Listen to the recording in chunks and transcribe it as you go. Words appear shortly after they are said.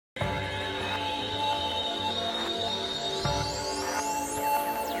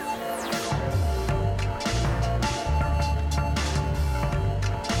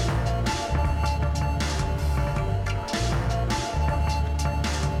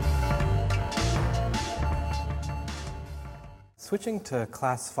Switching to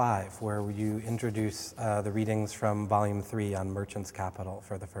Class 5, where you introduce the readings from Volume 3 on Merchant's Capital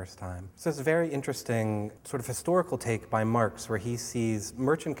for the first time. So it's a very interesting sort of historical take by Marx, where he sees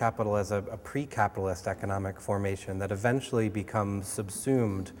merchant capital as a pre-capitalist economic formation that eventually becomes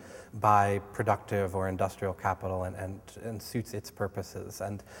subsumed by productive or industrial capital and suits its purposes.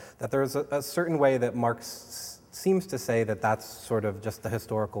 And that there's a certain way that Marx seems to say that that's sort of just the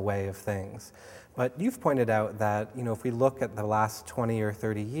historical way of things. But you've pointed out that, if we look at the last 20 or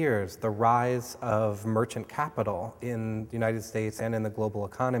 30 years, the rise of merchant capital in the United States and in the global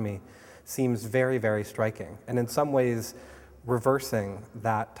economy seems very, very striking. And in some ways, reversing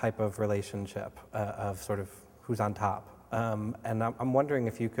that type of relationship of sort of who's on top. And I'm wondering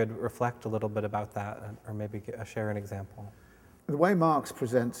if you could reflect a little bit about that or maybe share an example. The way Marx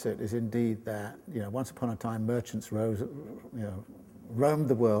presents it is indeed that, once upon a time merchants roamed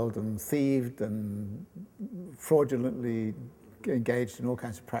the world and thieved and fraudulently engaged in all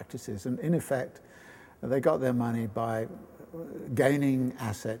kinds of practices. And in effect, they got their money by gaining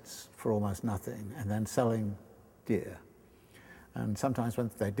assets for almost nothing and then selling dear. And sometimes when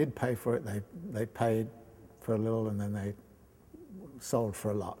they did pay for it, they paid for a little and then they sold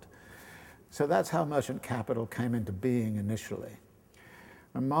for a lot. So that's how merchant capital came into being initially.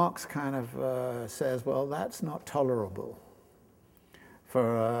 And Marx kind of says, well, that's not tolerable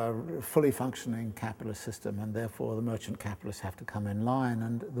for a fully functioning capitalist system, and therefore the merchant capitalists have to come in line.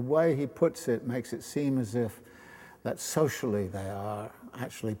 And the way he puts it makes it seem as if that socially they are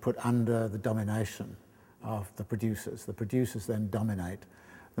actually put under the domination of the producers. The producers then dominate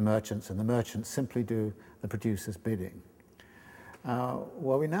the merchants, and the merchants simply do the producers' bidding.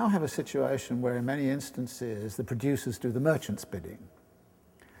 Well, we now have a situation where in many instances the producers do the merchants' bidding.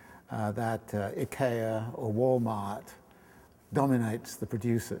 That IKEA or Walmart dominates the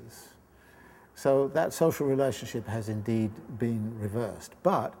producers. So that social relationship has indeed been reversed.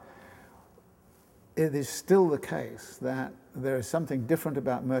 But it is still the case that there is something different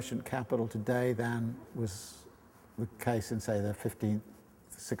about merchant capital today than was the case in, say, the 15th,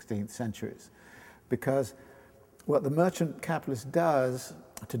 16th centuries. Because what the merchant capitalist does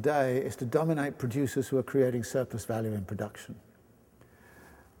today is to dominate producers who are creating surplus value in production.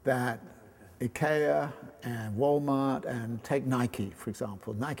 That IKEA and Walmart, and take Nike, for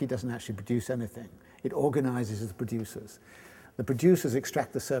example. Nike doesn't actually produce anything. It organizes the producers. The producers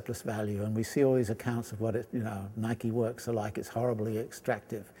extract the surplus value, and we see all these accounts of what Nike works are like. It's horribly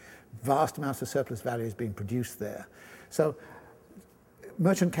extractive. Vast amounts of surplus value is being produced there. So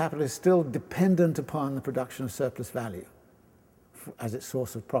merchant capital is still dependent upon the production of surplus value as its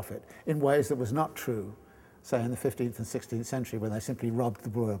source of profit in ways that was not true, say, in the 15th and 16th century, when they simply robbed the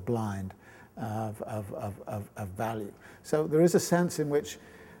world blind of value. So there is a sense in which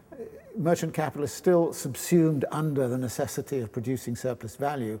merchant capital is still subsumed under the necessity of producing surplus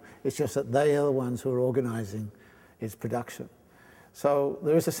value. It's just that they are the ones who are organizing its production. So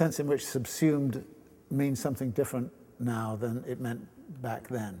there is a sense in which subsumed means something different now than it meant back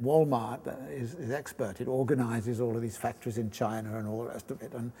then. Walmart is expert. It organizes all of these factories in China and all the rest of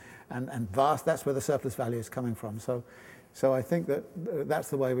it, and vast, that's where the surplus value is coming from. So I think that that's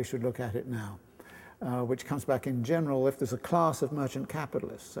the way we should look at it now, which comes back in general, if there's a class of merchant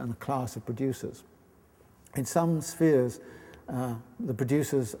capitalists and a class of producers. In some spheres, the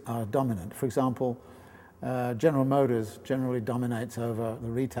producers are dominant. For example, General Motors generally dominates over the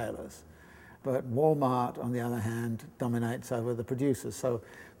retailers, but Walmart, on the other hand, dominates over the producers. So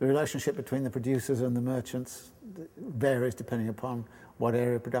the relationship between the producers and the merchants varies depending upon what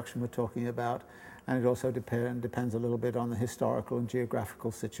area of production we're talking about, and it also depends a little bit on the historical and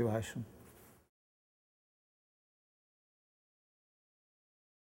geographical situation.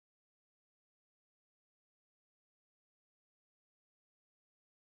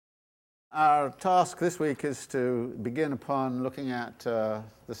 Our task this week is to begin upon looking at the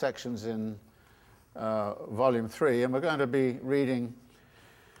sections in Volume 3, and we're going to be reading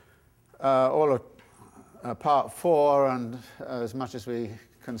all of Part 4 and as much as we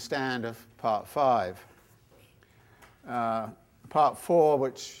can stand of Part 5. Part 4,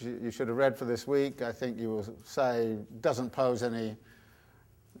 which you should have read for this week, I think you will say doesn't pose any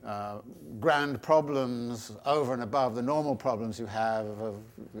grand problems over and above the normal problems you have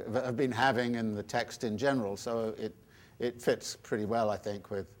been having in the text in general. So it fits pretty well, I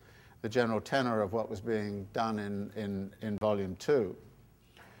think, with the general tenor of what was being done in Volume 2.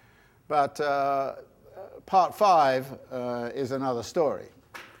 But Part 5 is another story.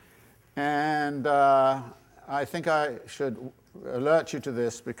 And I think I should alert you to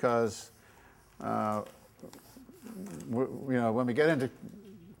this because when we get into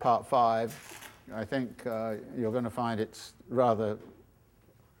Part 5, I think you're going to find it's rather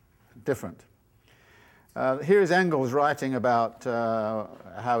different. Here is Engels writing about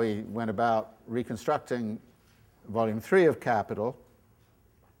how he went about reconstructing Volume 3 of Capital,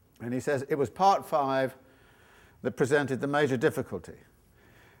 and he says, it was Part 5 that presented the major difficulty.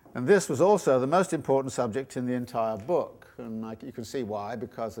 And this was also the most important subject in the entire book. And you can see why,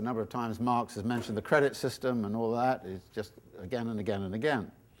 because the number of times Marx has mentioned the credit system and all that is just again and again and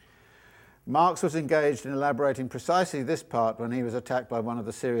again. Marx was engaged in elaborating precisely this part when he was attacked by one of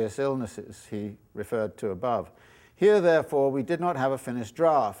the serious illnesses he referred to above. Here, therefore, we did not have a finished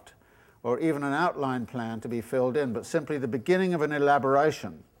draft, or even an outline plan to be filled in, but simply the beginning of an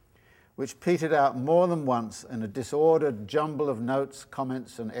elaboration, which petered out more than once in a disordered jumble of notes,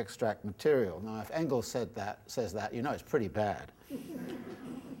 comments, and extract material. Now, if Engels says that, you know it's pretty bad.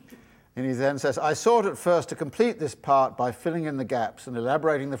 And he then says, I sought at first to complete this part by filling in the gaps and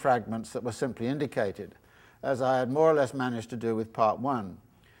elaborating the fragments that were simply indicated, as I had more or less managed to do with Part 1,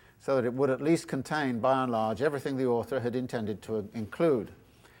 so that it would at least contain, by and large, everything the author had intended to include.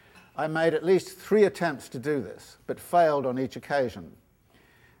 I made at least 3 attempts to do this, but failed on each occasion.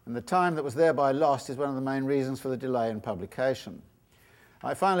 And the time that was thereby lost is one of the main reasons for the delay in publication.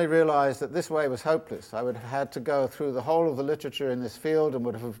 I finally realized that this way was hopeless. I would have had to go through the whole of the literature in this field and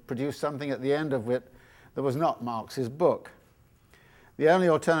would have produced something at the end of it that was not Marx's book. The only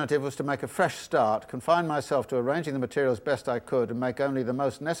alternative was to make a fresh start, confine myself to arranging the material as best I could, and make only the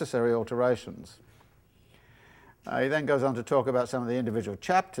most necessary alterations. He then goes on to talk about some of the individual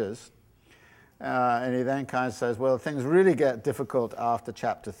chapters, and he then kind of says, well, things really get difficult after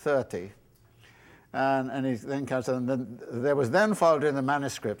chapter 30. And he then comes, and then there was then followed in the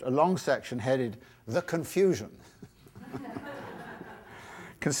manuscript a long section headed "The Confusion,"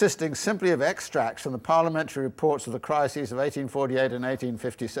 consisting simply of extracts from the parliamentary reports of the crises of 1848 and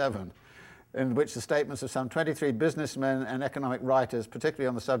 1857, in which the statements of some 23 businessmen and economic writers, particularly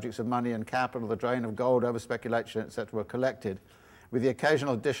on the subjects of money and capital, the drain of gold, over-speculation, etc., were collected, with the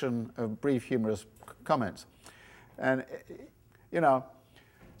occasional addition of brief humorous comments. And, you know,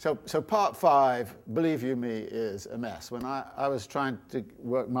 So Part 5, believe you me, is a mess. When I was trying to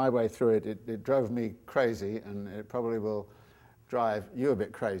work my way through it, it drove me crazy, and it probably will drive you a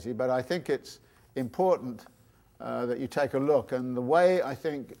bit crazy. But I think it's important that you take a look. And the way I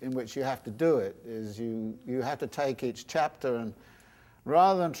think in which you have to do it is you have to take each chapter, and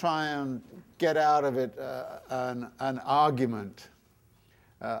rather than try and get out of it an argument,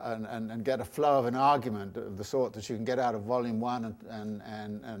 and get a flow of an argument of the sort that you can get out of Volume 1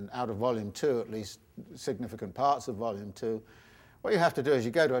 and out of Volume 2, at least significant parts of Volume 2, what you have to do is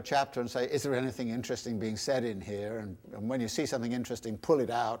you go to a chapter and say, is there anything interesting being said in here? And when you see something interesting, pull it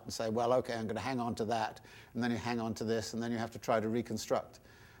out and say, well, okay, I'm going to hang on to that. And then you hang on to this, and then you have to try to reconstruct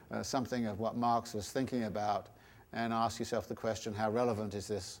something of what Marx was thinking about and ask yourself the question, how relevant is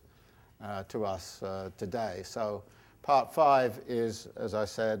this to us today? So Part 5 is, as I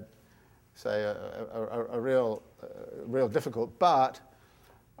said, say a real difficult, but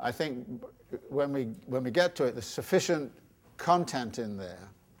I think when we get to it, there's sufficient content in there.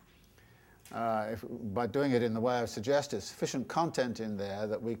 By doing it in the way I've suggested, sufficient content in there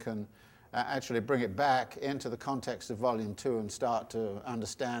that we can actually bring it back into the context of Volume 2 and start to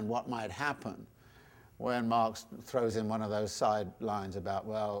understand what might happen when Marx throws in one of those side lines about,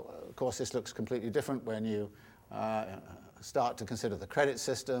 well, of course this looks completely different when you start to consider the credit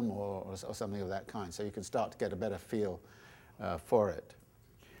system or something of that kind. So you can start to get a better feel for it.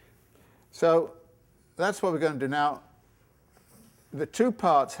 So that's what we're going to do now. The 2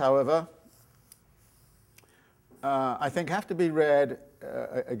 parts, however, I think have to be read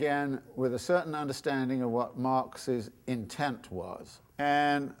again with a certain understanding of what Marx's intent was.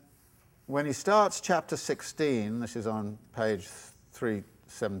 And when he starts chapter 16, this is on page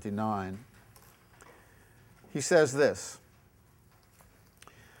 379, he says this: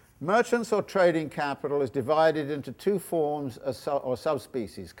 merchants or trading capital is divided into 2 forms or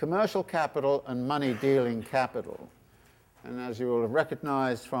subspecies, commercial capital and money dealing capital. And as you will have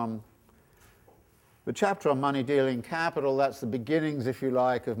recognized from the chapter on money dealing capital, that's the beginnings, if you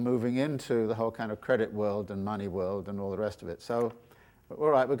like, of moving into the whole kind of credit world and money world and all the rest of it. So, all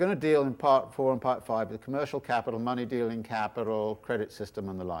right, we're going to deal in Part 4 and Part 5 with commercial capital, money dealing capital, credit system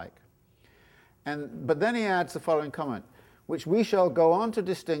and the like. But then he adds the following comment, which we shall go on to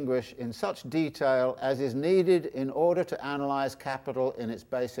distinguish in such detail as is needed in order to analyze capital in its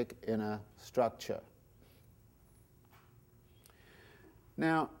basic inner structure.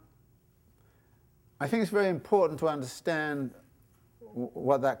 Now, I think it's very important to understand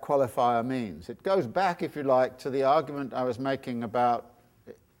what that qualifier means. It goes back, if you like, to the argument I was making about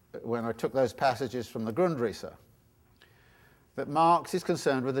when I took those passages from the Grundrisse, that Marx is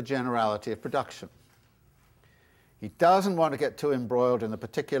concerned with the generality of production. He doesn't want to get too embroiled in the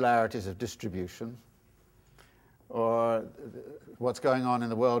particularities of distribution or what's going on in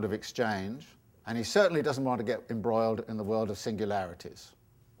the world of exchange, and he certainly doesn't want to get embroiled in the world of singularities.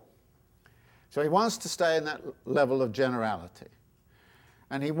 So he wants to stay in that level of generality.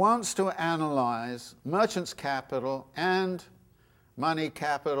 And he wants to analyze merchants' capital and money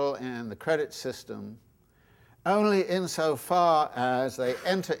capital and the credit system only insofar as they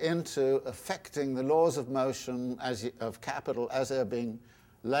enter into affecting the laws of motion of capital as they're being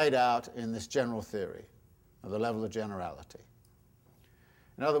laid out in this general theory of the level of generality.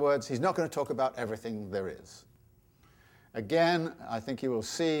 In other words, he's not going to talk about everything there is. Again, I think you will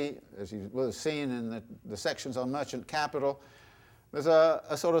see, as you will have seen in the sections on merchant capital, there's a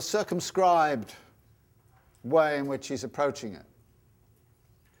sort of circumscribed way in which he's approaching it.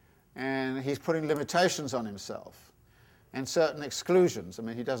 And he's putting limitations on himself and certain exclusions. I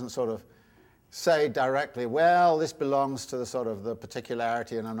mean, he doesn't sort of say directly, well, this belongs to the sort of the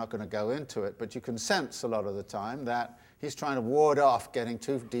particularity and I'm not going to go into it, but you can sense a lot of the time that he's trying to ward off getting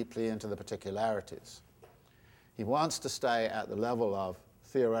too deeply into the particularities. He wants to stay at the level of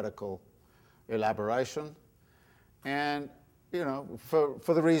theoretical elaboration and, you know, for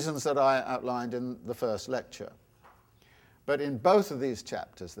the reasons that I outlined in the first lecture. But in both of these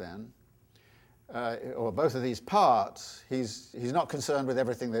chapters then, or both of these parts, he's not concerned with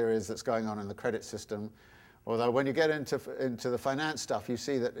everything there is that's going on in the credit system, although when you get into the finance stuff, you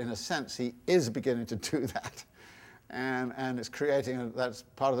see that in a sense he is beginning to do that. And it's creating, that's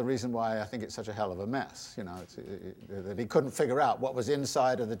part of the reason why I think it's such a hell of a mess, you know, that he couldn't figure out what was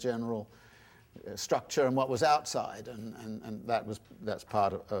inside of the general structure and what was outside, and that's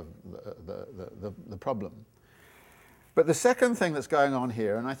part of the problem. But the second thing that's going on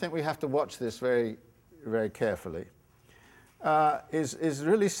here, and I think we have to watch this very, very carefully, is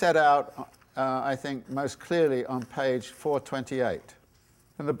really set out, I think, most clearly on page 428.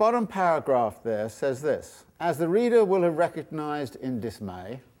 And the bottom paragraph there says this: as the reader will have recognized in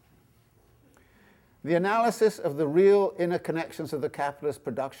dismay, the analysis of the real inner connections of the capitalist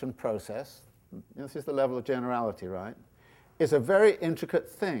production process, this is the level of generality, right, is a very intricate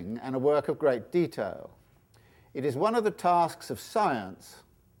thing and a work of great detail. It is one of the tasks of science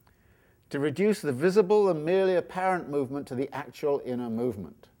to reduce the visible and merely apparent movement to the actual inner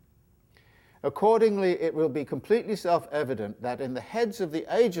movement. Accordingly, it will be completely self-evident that in the heads of the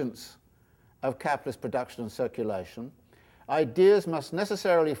agents of capitalist production and circulation, ideas must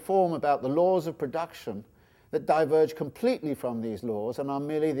necessarily form about the laws of production that diverge completely from these laws and are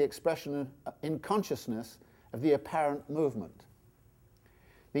merely the expression in consciousness of the apparent movement.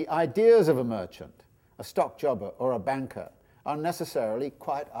 The ideas of a merchant, a stock jobber, or a banker are necessarily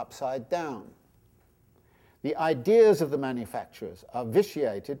quite upside down. The ideas of the manufacturers are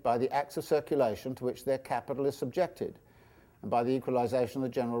vitiated by the acts of circulation to which their capital is subjected and by the equalization of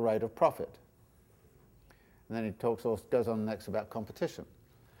the general rate of profit. And then he goes on next about competition.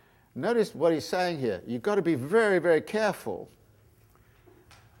 Notice what he's saying here. You've got to be very, very careful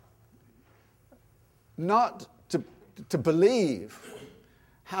not to believe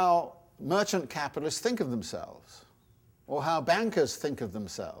how merchant capitalists think of themselves or how bankers think of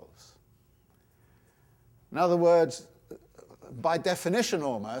themselves. In other words, by definition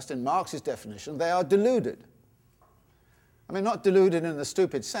almost, in Marx's definition, they are deluded. I mean, not deluded in the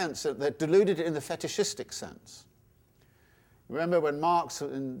stupid sense, they're deluded in the fetishistic sense. Remember when Marx,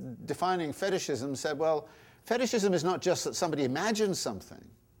 in defining fetishism, said, well, fetishism is not just that somebody imagines something.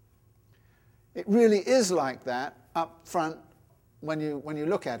 It really is like that up front when you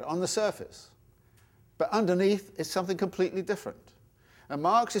look at it on the surface. But underneath is something completely different. And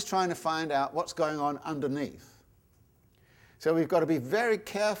Marx is trying to find out what's going on underneath. So we've got to be very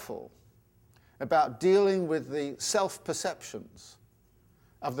careful about dealing with the self-perceptions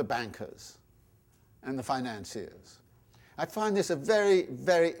of the bankers and the financiers. I find this a very,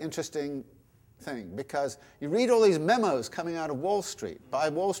 very interesting thing because you read all these memos coming out of Wall Street by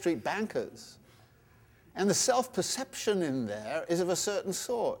Wall Street bankers, and the self-perception in there is of a certain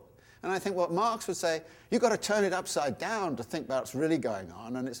sort. And I think what Marx would say, you've got to turn it upside down to think about what's really going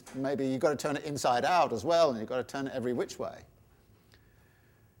on, and it's maybe you've got to turn it inside out as well, and you've got to turn it every which way.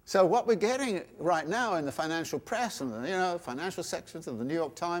 So what we're getting right now in the financial press and the financial sections of the New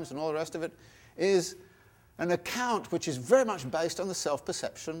York Times and all the rest of it is an account which is very much based on the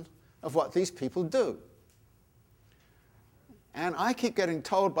self-perception of what these people do. And I keep getting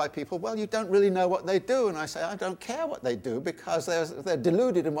told by people, well, you don't really know what they do. And I say, I don't care what they do because they're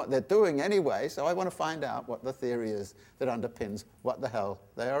deluded in what they're doing anyway, so I want to find out what the theory is that underpins what the hell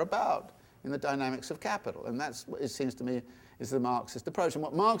they are about in the dynamics of capital. And that's, it seems to me, is the Marxist approach. And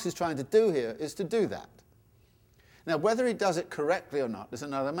what Marx is trying to do here is to do that. Now, whether he does it correctly or not is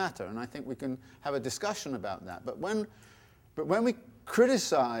another matter, and I think we can have a discussion about that. But when we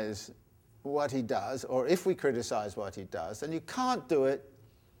criticize what he does, or if we criticize what he does, then you can't do it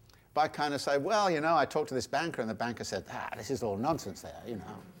by kind of say, well, you know, I talked to this banker and the banker said, this is all nonsense there, you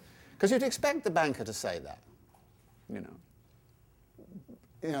know. Because you'd expect the banker to say that, you know.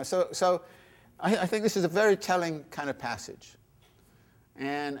 So I think this is a very telling kind of passage,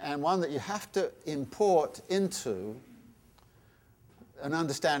 and one that you have to import into an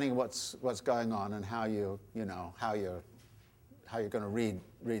understanding of what's going on and how you're going to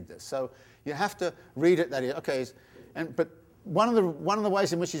read this. So you have to read it that okay, but one of the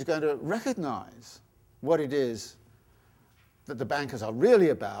ways in which he's going to recognize what it is that the bankers are really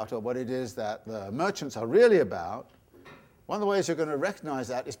about, or what it is that the merchants are really about, one of the ways you're going to recognize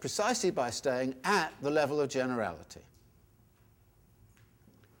that is precisely by staying at the level of generality.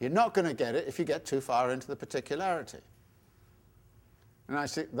 You're not going to get it if you get too far into the particularity. And I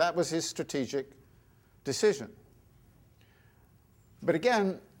see that was his strategic decision. But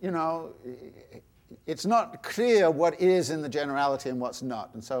again, you know, it's not clear what is in the generality and what's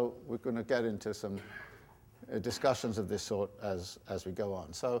not. And so we're going to get into some discussions of this sort as we go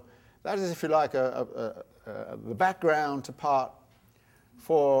on. So that is, if you like, the background to part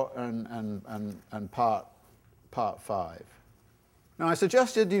 4 and part 5. Now, I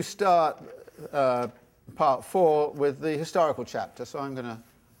suggested you start part 4 with the historical chapter, so I'm going to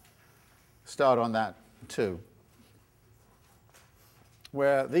start on that too,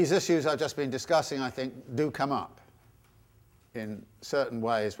 where these issues I've just been discussing, I think, do come up in certain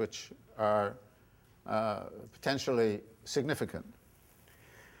ways which are potentially significant.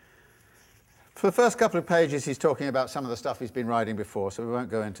 For the first couple of pages, he's talking about some of the stuff he's been writing before, so we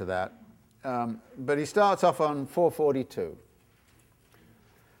won't go into that. But he starts off on 442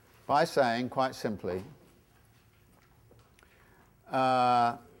 by saying, quite simply,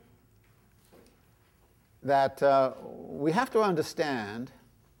 that we have to understand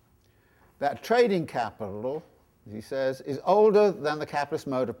that trading capital, he says, is older than the capitalist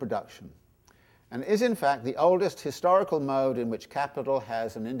mode of production, and is in fact the oldest historical mode in which capital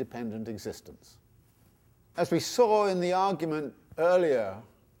has an independent existence. As we saw in the argument earlier,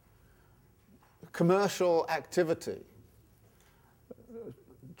 commercial activity,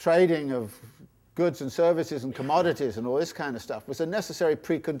 trading of goods and services and commodities and all this kind of stuff was a necessary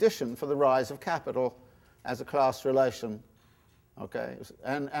precondition for the rise of capital as a class relation, okay?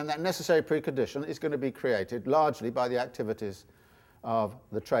 And that necessary precondition is going to be created largely by the activities of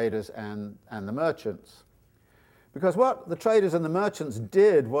the traders and the merchants. Because what the traders and the merchants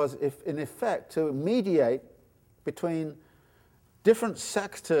did was, in effect, to mediate between different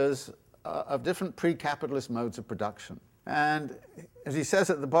sectors of different pre-capitalist modes of production. And as he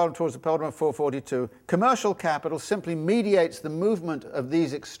says at the bottom, towards the bottom of 442, commercial capital simply mediates the movement of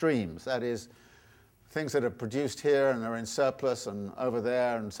these extremes, that is, things that are produced here and are in surplus and over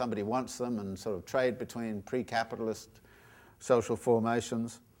there and somebody wants them, and sort of trade between pre-capitalist social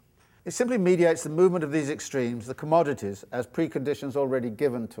formations. It simply mediates the movement of these extremes, the commodities, as preconditions already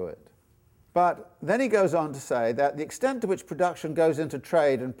given to it. But then he goes on to say that the extent to which production goes into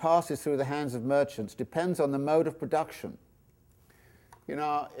trade and passes through the hands of merchants depends on the mode of production. You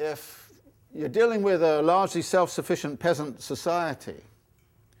know, if you're dealing with a largely self-sufficient peasant society,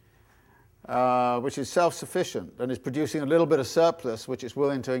 which is self-sufficient and is producing a little bit of surplus which is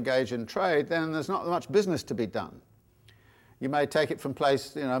willing to engage in trade, then there's not much business to be done. You may take it from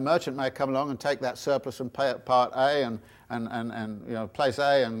place, you know, a merchant may come along and take that surplus from part A and you know, place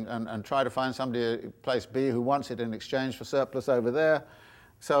A and try to find somebody at place B who wants it in exchange for surplus over there.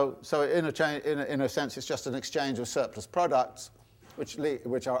 So in a sense, it's just an exchange of surplus products which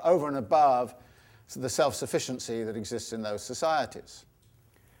are over and above the self-sufficiency that exists in those societies.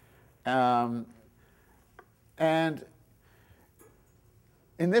 And in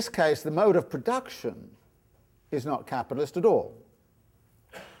this case, the mode of production is not capitalist at all.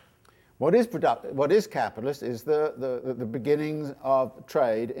 What is capitalist is the beginnings of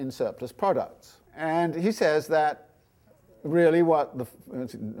trade in surplus products. And he says that really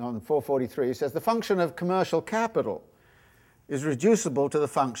on 443, he says the function of commercial capital is reducible to the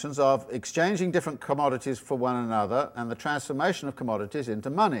functions of exchanging different commodities for one another and the transformation of commodities into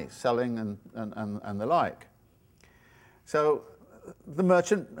money, selling and the like. So the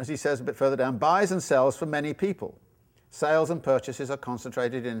merchant, as he says a bit further down, buys and sells for many people. Sales and purchases are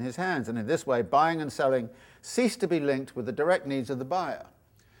concentrated in his hands, and in this way buying and selling cease to be linked with the direct needs of the buyer.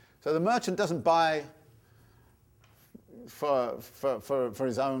 So the merchant doesn't buy for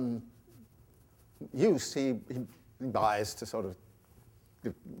his own use, he buys to sort of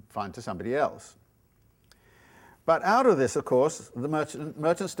find to somebody else. But out of this, of course, the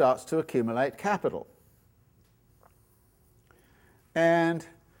merchant starts to accumulate capital. And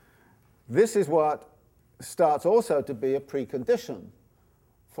this is what starts also to be a precondition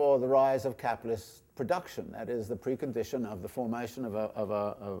for the rise of capitalist production. That is the precondition of the formation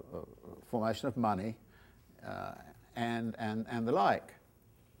of formation of money and the like.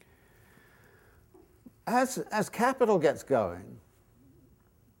 As capital gets going,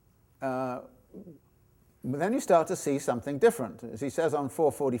 then you start to see something different. As he says on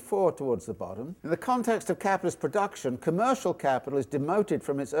 444 towards the bottom, in the context of capitalist production, commercial capital is demoted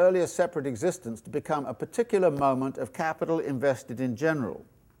from its earlier separate existence to become a particular moment of capital invested in general.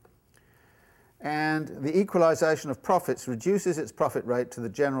 And the equalization of profits reduces its profit rate to the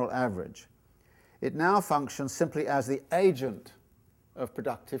general average. It now functions simply as the agent of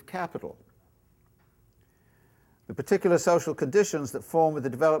productive capital. The particular social conditions that form with the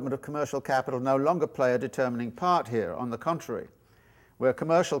development of commercial capital no longer play a determining part here. On the contrary, where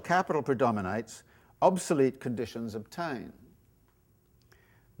commercial capital predominates, obsolete conditions obtain.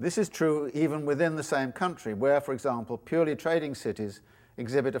 This is true even within the same country, where, for example, purely trading cities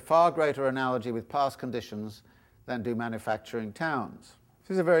exhibit a far greater analogy with past conditions than do manufacturing towns.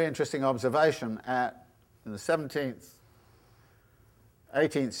 This is a very interesting observation. In the 17th,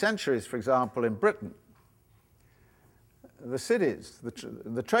 18th centuries, for example, in Britain, the cities,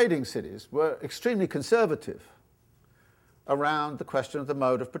 the trading cities, were extremely conservative around the question of the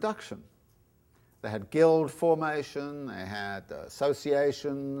mode of production. They had guild formation, they had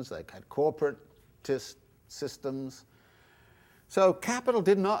associations, they had corporatist systems. So capital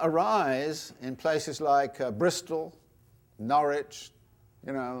did not arise in places like Bristol, Norwich,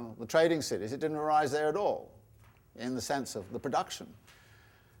 the trading cities. It didn't arise there at all in the sense of the production.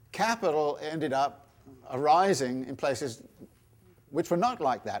 Capital ended up arising in places which were not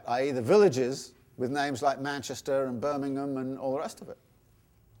like that, i.e. the villages with names like Manchester and Birmingham and all the rest of it.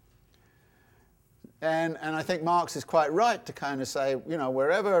 And I think Marx is quite right to kind of say,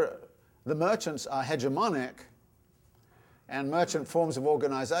 wherever the merchants are hegemonic and merchant forms of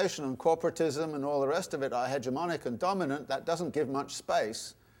organization and corporatism and all the rest of it are hegemonic and dominant, that doesn't give much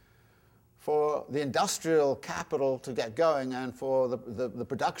space for the industrial capital to get going and for the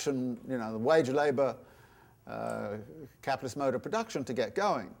production, the wage labor capitalist mode of production to get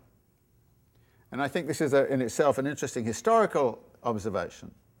going. And I think this is in itself an interesting historical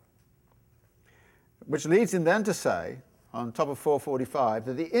observation, which leads him then to say, on top of 445,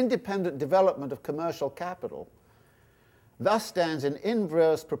 that the independent development of commercial capital thus stands in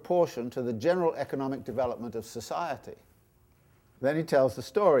inverse proportion to the general economic development of society. Then he tells the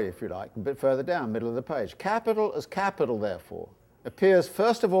story, if you like, a bit further down, middle of the page. Capital as capital, therefore, appears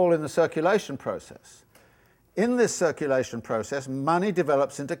first of all in the circulation process. In this circulation process, money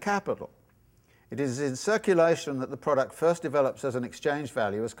develops into capital. It is in circulation that the product first develops as an exchange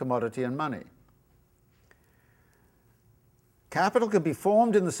value, as commodity and money. Capital can be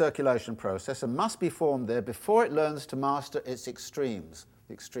formed in the circulation process and must be formed there before it learns to master its extremes.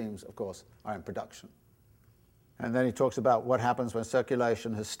 The extremes, of course, are in production. And then he talks about what happens when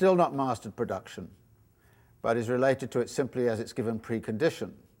circulation has still not mastered production, but is related to it simply as its given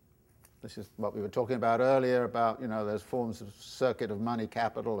precondition. This is what we were talking about earlier about, those forms of circuit of money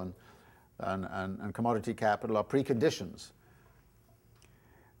capital and commodity capital are preconditions.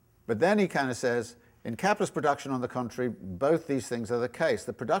 But then he kind of says, in capitalist production, on the contrary, both these things are the case.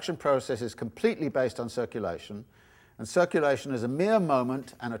 The production process is completely based on circulation, and circulation is a mere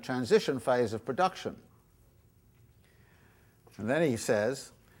moment and a transition phase of production. And then he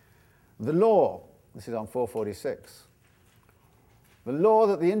says, the law, this is on 446, the law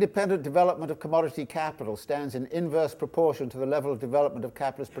that the independent development of commodity capital stands in inverse proportion to the level of development of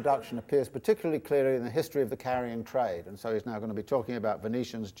capitalist production appears particularly clearly in the history of the carrying trade. And so he's now going to be talking about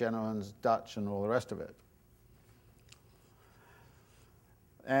Venetians, Genoans, Dutch, and all the rest of it.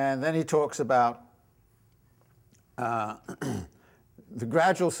 And then he talks about the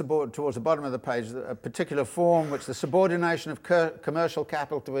gradual support towards the bottom of the page, a particular form which the subordination of commercial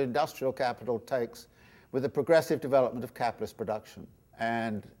capital to industrial capital takes with the progressive development of capitalist production.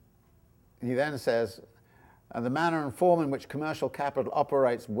 And he then says, the manner and form in which commercial capital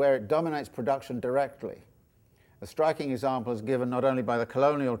operates where it dominates production directly. A striking example is given not only by the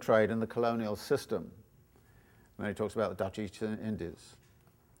colonial trade and the colonial system. And then he talks about the Dutch East Indies.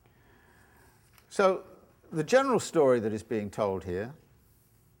 So the general story that is being told here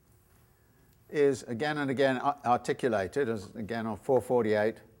is again and again articulated, as again on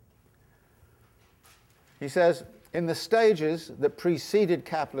 448. He says, in the stages that preceded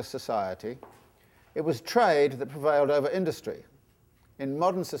capitalist society, it was trade that prevailed over industry. In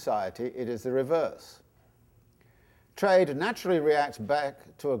modern society, it is the reverse. Trade naturally reacts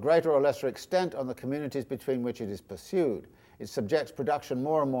back to a greater or lesser extent on the communities between which it is pursued. It subjects production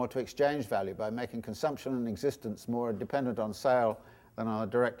more and more to exchange value by making consumption and existence more dependent on sale than on the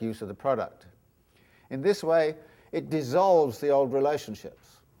direct use of the product. In this way, it dissolves the old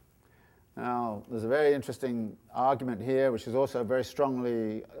relationships. Now, there's a very interesting argument here, which is also very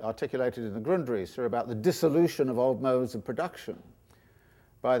strongly articulated in the Grundrisse, about the dissolution of old modes of production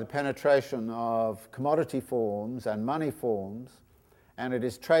by the penetration of commodity forms and money forms, and it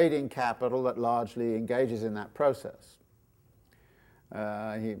is trading capital that largely engages in that process.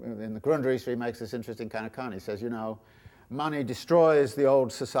 In the Grundrisse, he makes this interesting kind of comment. He says, money destroys the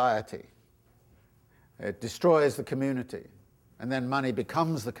old society. It destroys the community, and then money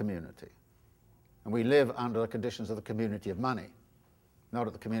becomes the community. And we live under the conditions of the community of money, not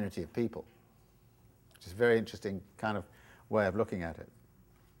of the community of people, which is a very interesting kind of way of looking at it.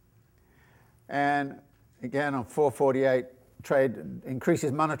 And again, on 448, trade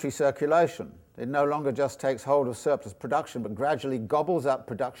increases monetary circulation. It no longer just takes hold of surplus production, but gradually gobbles up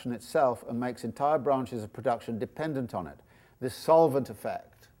production itself and makes entire branches of production dependent on it. This solvent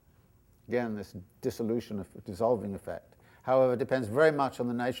effect, again, this dissolving effect, however, depends very much on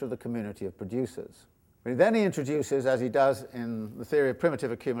the nature of the community of producers. But then he introduces, as he does in the theory of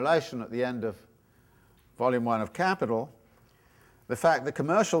primitive accumulation at the end of Volume 1 of Capital, the fact that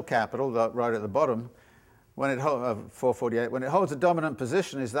commercial capital, right at the bottom, when it 448, when it holds a dominant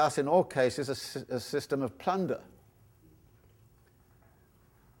position, is thus in all cases a system of plunder.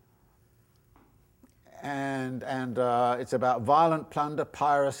 And it's about violent plunder,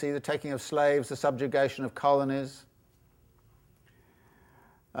 piracy, the taking of slaves, the subjugation of colonies.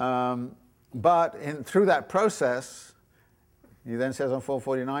 But through that process, he then says on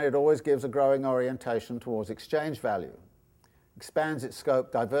 449, it always gives a growing orientation towards exchange value, expands its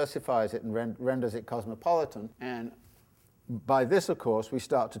scope, diversifies it, and renders it cosmopolitan. And by this, of course, we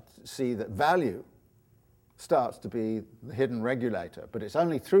start to see that value starts to be the hidden regulator. But it's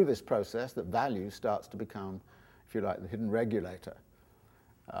only through this process that value starts to become, if you like, the hidden regulator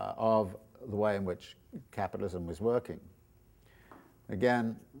of the way in which capitalism was working.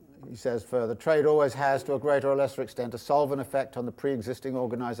 Again, he says further, trade always has, to a greater or lesser extent, a solvent effect on the pre-existing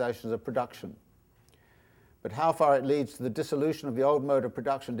organizations of production. But how far it leads to the dissolution of the old mode of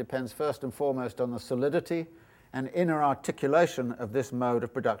production depends first and foremost on the solidity and inner articulation of this mode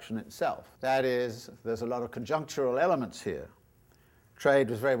of production itself. That is, there's a lot of conjunctural elements here. Trade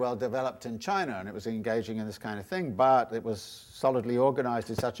was very well developed in China, and it was engaging in this kind of thing, but it was solidly organized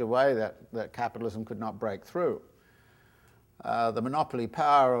in such a way that capitalism could not break through. The monopoly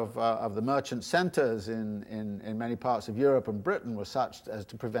power of the merchant centers in many parts of Europe and Britain was such as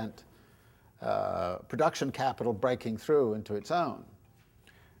to prevent production capital breaking through into its own.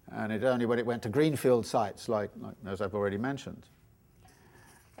 And it only when it went to greenfield sites, like as I've already mentioned.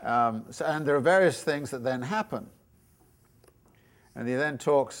 And there are various things that then happen. And he then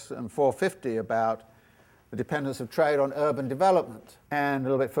talks in 450 about the dependence of trade on urban development. And a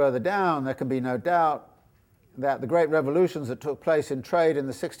little bit further down, there can be no doubt that the great revolutions that took place in trade in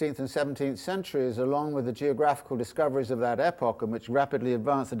the 16th and 17th centuries, along with the geographical discoveries of that epoch, and which rapidly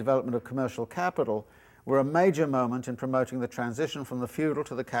advanced the development of commercial capital, were a major moment in promoting the transition from the feudal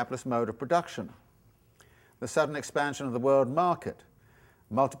to the capitalist mode of production. The sudden expansion of the world market,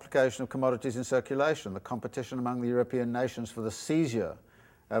 multiplication of commodities in circulation, the competition among the European nations for the seizure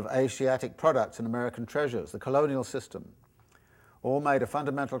of Asiatic products and American treasures, the colonial system, all made a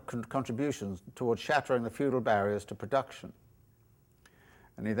fundamental contribution towards shattering the feudal barriers to production.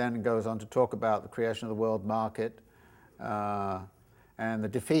 And he then goes on to talk about the creation of the world market and the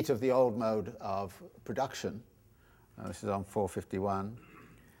defeat of the old mode of production. This is on 451.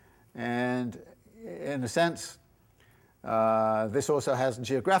 And in a sense, this also has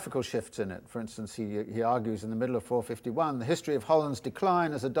geographical shifts in it. For instance, he argues in the middle of 451, the history of Holland's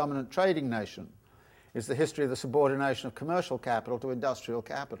decline as a dominant trading nation is the history of the subordination of commercial capital to industrial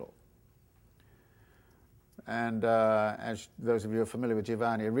capital. And as those of you who are familiar with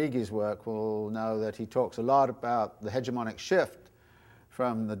Giovanni Arrighi's work will know that he talks a lot about the hegemonic shift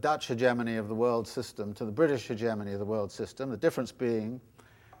from the Dutch hegemony of the world system to the British hegemony of the world system, the difference being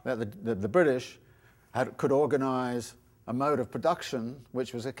that the British could organize a mode of production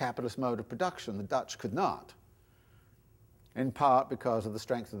which was a capitalist mode of production. The Dutch could not. in part because of the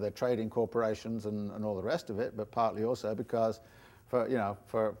strength of their trading corporations and all the rest of it, but partly also because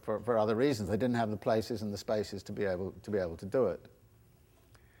for other reasons. They didn't have the places and the spaces to be able to do it.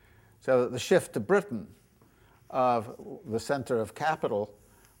 So the shift to Britain of the center of capital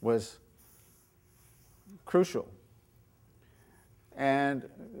was crucial. And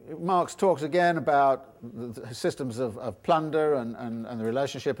Marx talks again about the systems of plunder and the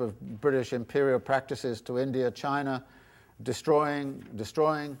relationship of British imperial practices to India, China,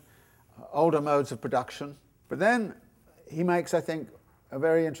 destroying older modes of production. But then he makes, I think, a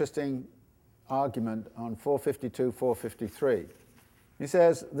very interesting argument on 452, 453. He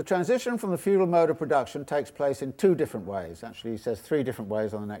says, the transition from the feudal mode of production takes place in two different ways. Actually, he says three different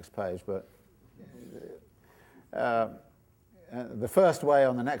ways on the next page, but the first way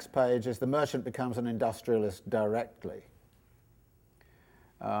on the next page is the merchant becomes an industrialist directly.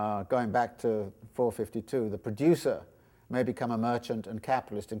 Going back to 452, the producer may become a merchant and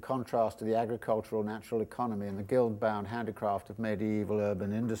capitalist in contrast to the agricultural natural economy and the guild-bound handicraft of medieval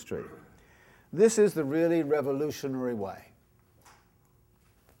urban industry. This is the really revolutionary way.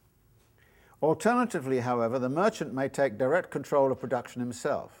 Alternatively, however, the merchant may take direct control of production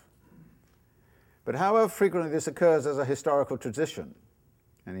himself. But however frequently this occurs as a historical tradition,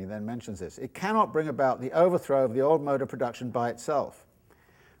 and he then mentions this, it cannot bring about the overthrow of the old mode of production by itself,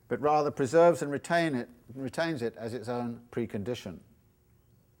 but rather preserves and retains it as its own precondition.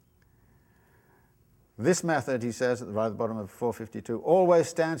 This method, he says at the right at the bottom of 452, always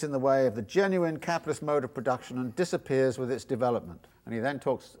stands in the way of the genuine capitalist mode of production and disappears with its development. And he then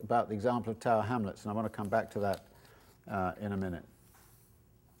talks about the example of Tower Hamlets, and I want to come back to that in a minute.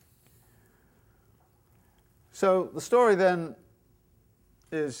 So the story then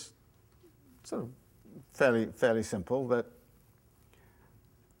is sort of fairly simple, that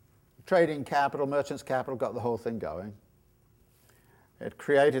trading capital, merchants' capital, got the whole thing going. It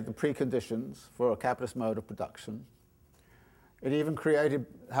created the preconditions for a capitalist mode of production. It even created,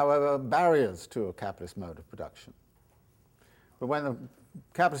 however, barriers to a capitalist mode of production. But when the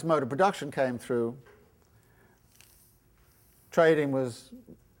capitalist mode of production came through, trading was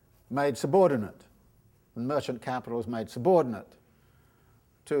made subordinate, and merchant capital was made subordinate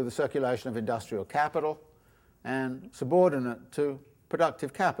to the circulation of industrial capital and subordinate to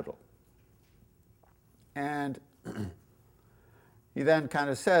productive capital. And he then kind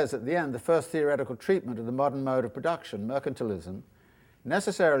of says at the end, the first theoretical treatment of the modern mode of production, mercantilism,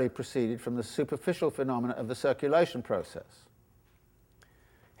 necessarily proceeded from the superficial phenomena of the circulation process.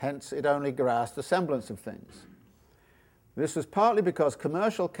 Hence, it only grasped the semblance of things. This was partly because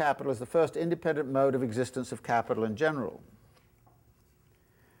commercial capital is the first independent mode of existence of capital in general.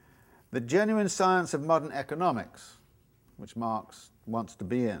 The genuine science of modern economics, which Marx wants to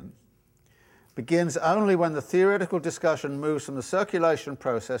be in, begins only when the theoretical discussion moves from the circulation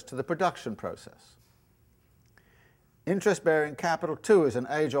process to the production process. Interest-bearing capital, too, is an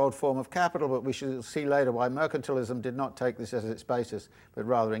age-old form of capital, but we shall see later why mercantilism did not take this as its basis, but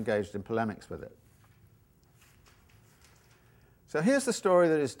rather engaged in polemics with it. So here's the story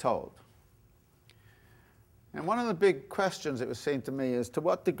that is told. And one of the big questions, it would seem to me, is to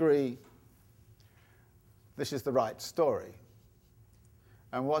what degree this is the right story?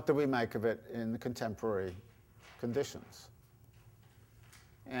 And what do we make of it in the contemporary conditions?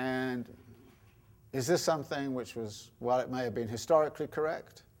 And is this something which was, while it may have been historically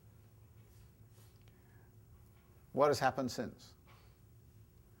correct, what has happened since?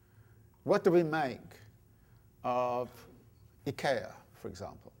 What do we make of IKEA, for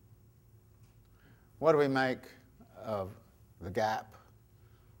example? What do we make of The Gap,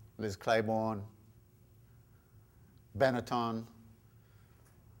 Liz Claiborne, Benetton,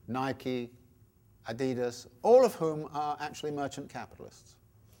 Nike, Adidas, all of whom are actually merchant capitalists?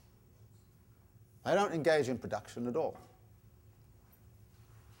 They don't engage in production at all.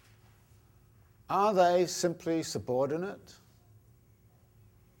 Are they simply subordinate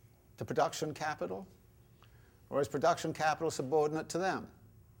to production capital? Or is production capital subordinate to them?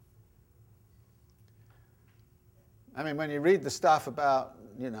 I mean, when you read the stuff about,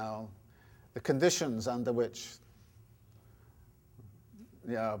 the conditions under which,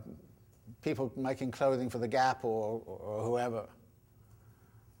 people making clothing for The Gap or whoever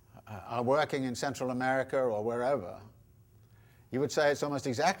are working in Central America or wherever, you would say it's almost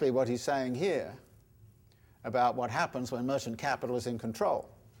exactly what he's saying here about what happens when merchant capital is in control.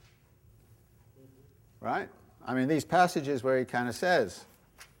 Right? I mean, these passages where he kind of says,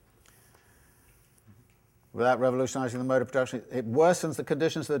 without revolutionizing the mode of production, it worsens the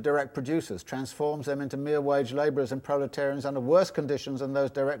conditions of the direct producers, transforms them into mere wage laborers and proletarians under worse conditions than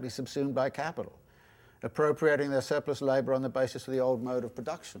those directly subsumed by capital. appropriating their surplus labour on the basis of the old mode of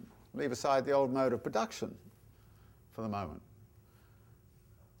production. Leave aside the old mode of production for the moment.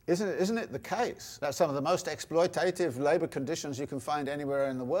 Isn't it the case that some of the most exploitative labour conditions you can find anywhere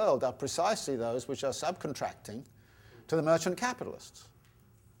in the world are precisely those which are subcontracting to the merchant capitalists?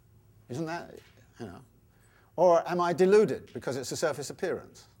 Isn't that, Or am I deluded because it's a surface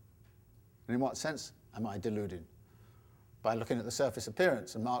appearance? And in what sense am I deluded? By looking at the surface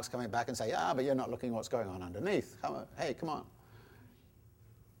appearance, and Marx coming back and say, yeah, but you're not looking at what's going on underneath. Come on.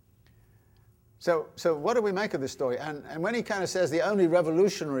 So what do we make of this story? And when he kind of says the only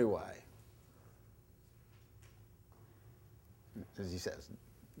revolutionary way, as he says,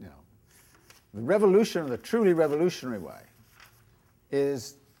 the revolution, the truly revolutionary way,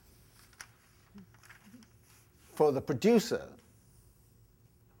 is for the producer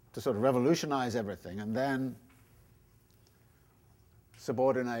to sort of revolutionize everything and then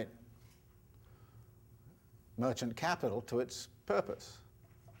subordinate merchant capital to its purpose.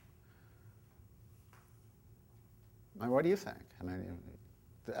 What do you think?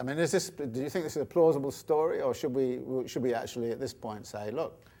 I mean, is this? Do you think this is a plausible story, or should we actually at this point say,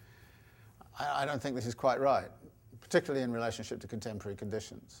 look, I don't think this is quite right, particularly in relationship to contemporary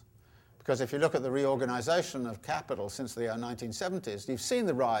conditions, because if you look at the reorganization of capital since the 1970s, you've seen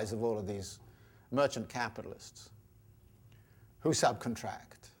the rise of all of these merchant capitalists who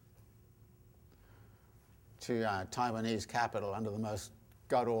subcontract to Taiwanese capital under the most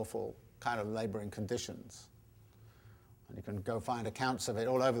god-awful kind of laboring conditions. And you can go find accounts of it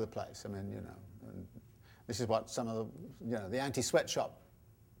all over the place. I mean, and this is what some of the anti-sweatshop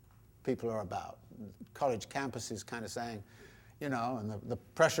people are about. College campuses kind of saying, and the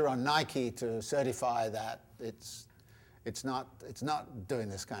pressure on Nike to certify that it's not doing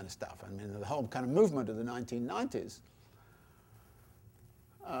this kind of stuff. I mean, the whole kind of movement of the 1990s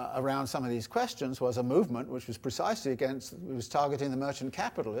around some of these questions was a movement which was precisely was targeting the merchant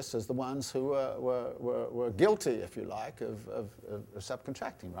capitalists as the ones who were guilty, if you like, of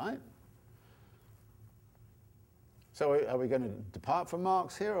subcontracting, right? So are we going to depart from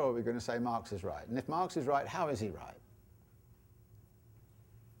Marx here, or are we going to say Marx is right? And if Marx is right, how is he right?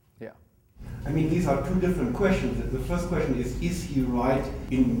 Yeah. I mean, these are two different questions. The first question is he right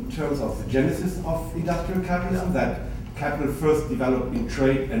in terms of the genesis of industrial capitalism, that capital first developed in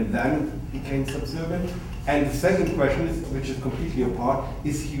trade and then became subservient? And the second question is, which is completely apart,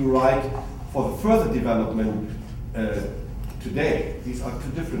 is he right for the further development today? These are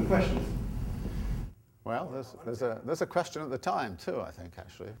two different questions. Well, there's a question at the time too, I think,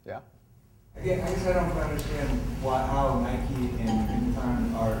 actually. Yeah. Again, I guess I don't understand how Nike and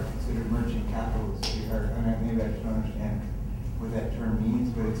Benetton are considered merchant capitalists. Maybe I just don't understand what that term means,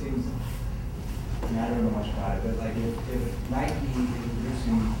 but it seems. I don't know much about it, but like if Nike is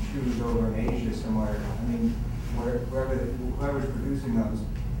producing shoes over in Asia somewhere, I mean, whoever's producing those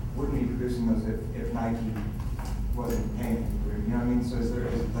wouldn't be producing those if Nike wasn't paying for it. You know what I mean? So is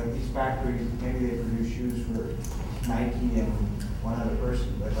like these factories, maybe they produce shoes for Nike and one other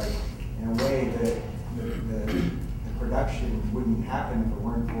person, but like in a way that the production wouldn't happen if it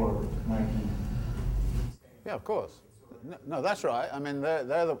weren't for Nike. Yeah, of course. No, that's right. I mean, they're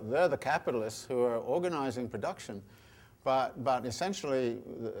the capitalists who are organizing production, but essentially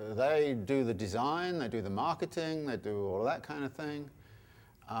they do the design, they do the marketing, they do all that kind of thing,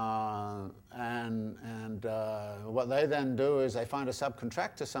 and what they then do is they find a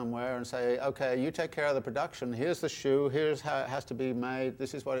subcontractor somewhere and say, okay, you take care of the production. Here's the shoe. Here's how it has to be made.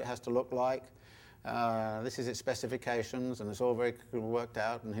 This is what it has to look like. This is its specifications, and it's all very worked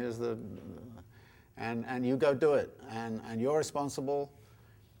out. And here's the And you go do it, and you're responsible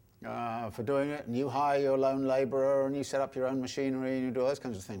for doing it, and you hire your lone laborer, and you set up your own machinery, and you do all those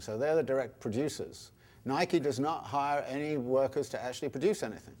kinds of things. So they're the direct producers. Nike does not hire any workers to actually produce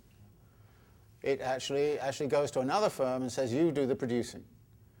anything. It actually goes to another firm and says, you do the producing.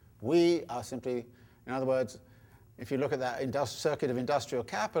 We are simply, in other words, if you look at that circuit of industrial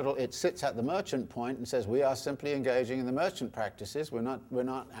capital, it sits at the merchant point and says, we are simply engaging in the merchant practices. We're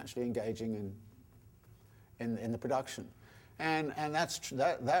not actually engaging in the production, and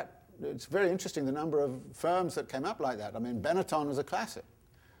it's very interesting the number of firms that came up like that. I mean, Benetton was a classic.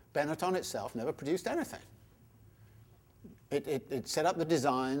 Benetton itself never produced anything. It set up the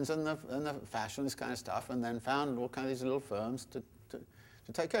designs and the fashion, this kind of stuff, and then found all kind of these little firms to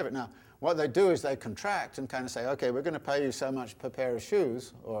take care of it. Now, what they do is they contract and kind of say, okay, we're going to pay you so much per pair of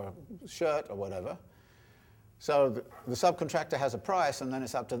shoes or shirt or whatever. So the subcontractor has a price, and then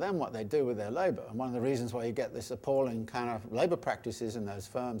it's up to them what they do with their labor. And one of the reasons why you get this appalling kind of labor practices in those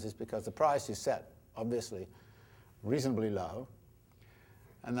firms is because the price is set, obviously, reasonably low.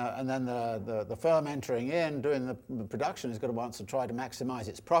 And then the firm entering in, doing the production, is going to want to try to maximize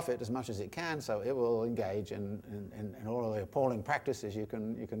its profit as much as it can, so it will engage in all of the appalling practices you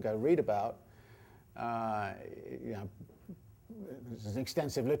can go read about. There's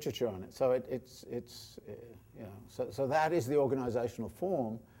extensive literature on it. So so that is the organizational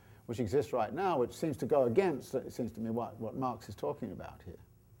form which exists right now, which seems to go against, it seems to me, what Marx is talking about here.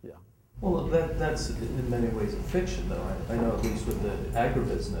 Yeah. Well, that's in many ways a fiction, though. I know at least with the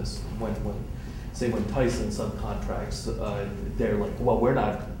agribusiness, when Tyson subcontracts, they're like, well, we're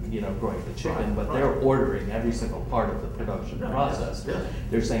not, growing the chicken, but they're ordering every single part of the production process. Yeah.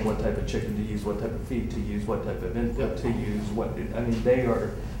 They're saying what type of chicken to use, what type of feed to use, what type of input to use. They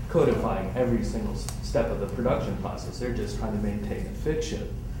are codifying every single step of the production process. They're just trying to maintain a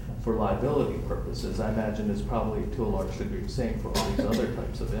fiction for liability purposes. I imagine it's probably to a large degree the same for all these other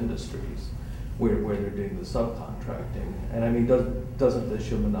types of industries where they're doing the subcontracting. And doesn't the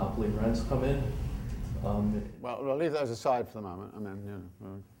issue of monopoly rents come in? Well, we'll leave those aside for the moment.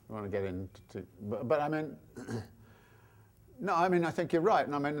 We want to get into, but no, I think you're right.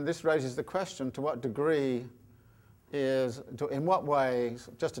 And this raises the question: to what degree in what way,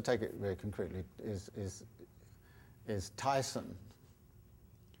 just to take it very concretely, is Tyson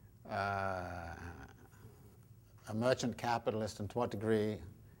a merchant capitalist, and to what degree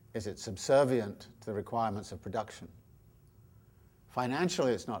is it subservient to the requirements of production?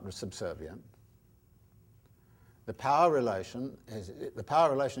 Financially, it's not subservient. The power relation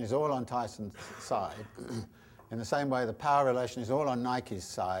is all on Tyson's side, in the same way the power relation is all on Nike's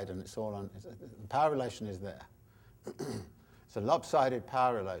side, and the power relation is there. It's a lopsided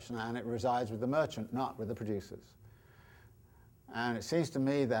power relation, and it resides with the merchant, not with the producers. And it seems to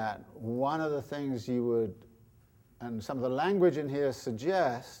me that one of the things and some of the language in here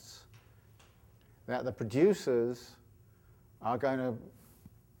suggests that the producers are going to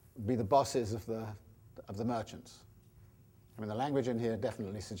be the bosses of the merchants. The language in here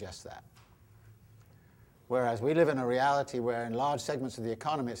definitely suggests that. Whereas we live in a reality where in large segments of the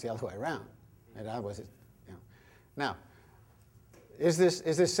economy it's the other way around. In other words, Now, is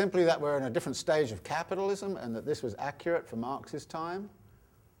this simply that we're in a different stage of capitalism and that this was accurate for Marx's time?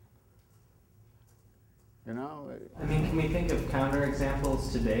 Can we think of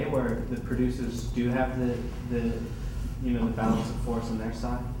counterexamples today where the producers do have the balance of force on their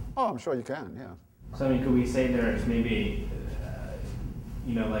side? Oh, I'm sure you can, yeah. So could we say there's maybe,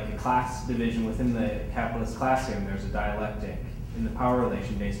 like a class division within the capitalist class here, and there's a dialectic in the power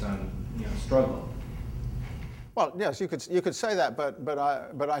relation based on, struggle? Well, yes, you could say that,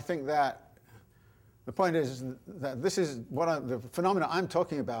 but I think that the point is that this is the phenomena I'm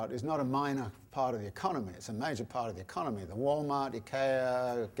talking about is not a minor part of the economy. It's a major part of the economy. The Walmart,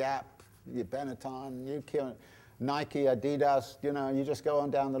 IKEA, Gap, Benetton, UQ, Nike, Adidas, you just go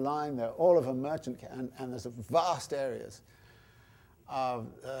on down the line. They're all of them merchant, and there's vast areas of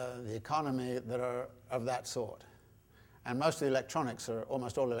the economy that are of that sort. And most of the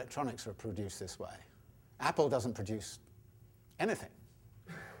almost all electronics are produced this way. Apple doesn't produce anything.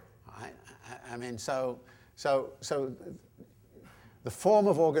 Right? So the form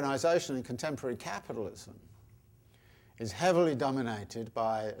of organization in contemporary capitalism is heavily dominated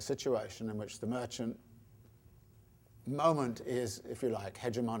by a situation in which the merchant moment is, if you like,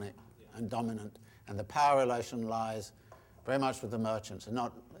 hegemonic and dominant, and the power relation lies very much with the merchants. And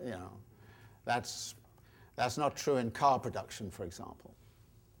not, that's not true in car production, for example.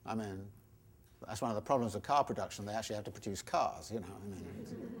 That's one of the problems of car production. They actually have to produce cars,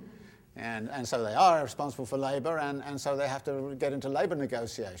 And so they are responsible for labor, and so they have to get into labor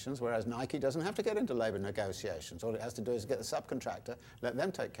negotiations, whereas Nike doesn't have to get into labor negotiations. All it has to do is get the subcontractor, let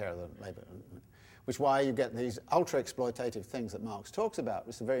them take care of the labor. Which is why you get these ultra-exploitative things that Marx talks about.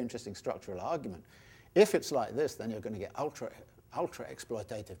 It's a very interesting structural argument. If it's like this, then you're going to get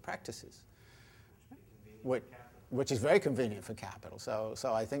ultra-exploitative practices, which is very convenient for capital. So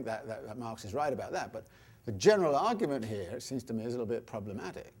I think that Marx is right about that. But the general argument here, it seems to me, is a little bit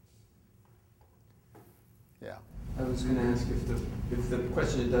problematic. Yeah. I was going to ask if the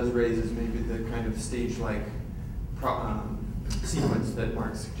question it does raise is maybe the kind of stage-like sequence that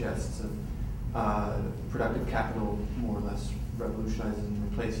Marx suggests of productive capital more or less revolutionizes and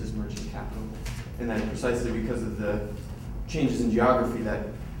replaces merchant capital, and that precisely because of the changes in geography that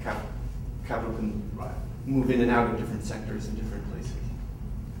capital can move in and out of different sectors in different places.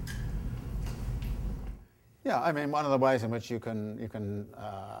 Yeah, one of the ways in which you can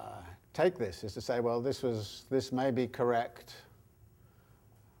take this is to say, well, this may be correct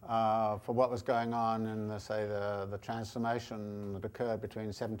for what was going on in the transformation that occurred between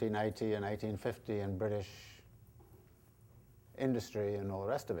 1780 and 1850 in British industry and all the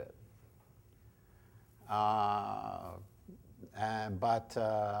rest of it.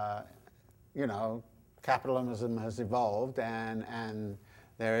 You know, capitalism has evolved, and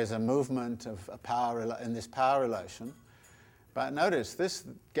there is a movement of in this power relation. But notice, this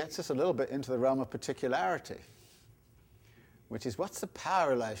gets us a little bit into the realm of particularity, which is what's the power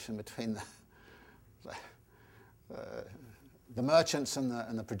relation between the merchants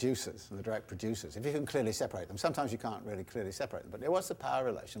and the producers, and the direct producers, if you can clearly separate them. Sometimes you can't really clearly separate them, but what's the power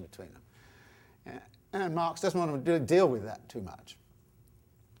relation between them? And Marx doesn't want to deal with that too much.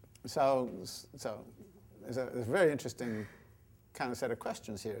 So there's a very interesting kind of set of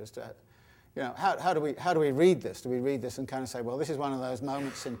questions here as to, you know, how do we read this? Do we read this and kind of say, well, this is one of those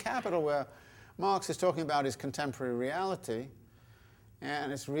moments in Capital where Marx is talking about his contemporary reality,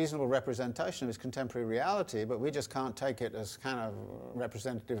 and it's a reasonable representation of his contemporary reality, but we just can't take it as kind of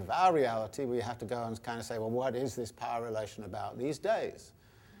representative of our reality. We have to go and kind of say, well, what is this power relation about these days?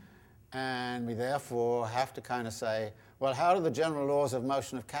 And we therefore have to kind of say, well, how do the general laws of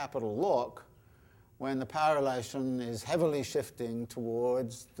motion of capital look when the power relation is heavily shifting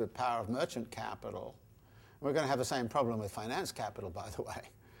towards the power of merchant capital? We're going to have the same problem with finance capital, by the way.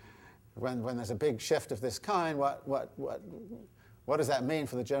 When there's a big shift of this kind, what does that mean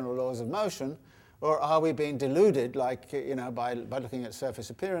for the general laws of motion? Or are we being deluded, like, you know, by looking at surface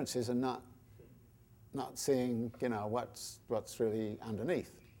appearances and not seeing, you know, what's really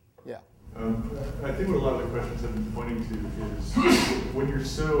underneath? Yeah. I think what a lot of the questions have been pointing to is when you're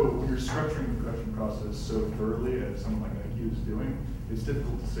structuring the production process so thoroughly as someone like Nike is doing, it's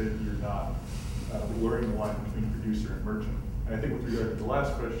difficult to say that you're not blurring the line between producer and merchant. And I think with regard to the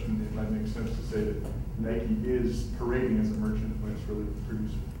last question, it might make sense to say that Nike is parading as a merchant when it's really a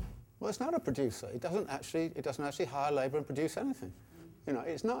producer. Well, it's not a producer. It doesn't actually hire labor and produce anything. You know,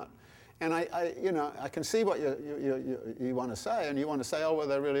 it's not. And I can see what you want to say, and you want to say, oh, well,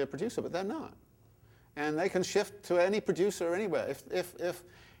 they're really a producer, but they're not. And they can shift to any producer anywhere.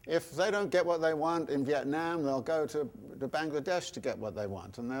 If they don't get what they want in Vietnam, they'll go to Bangladesh to get what they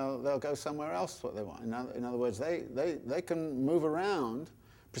want, and they'll go somewhere else what they want. In other words, they can move around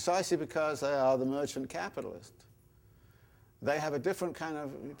precisely because they are the merchant capitalist. They have a different kind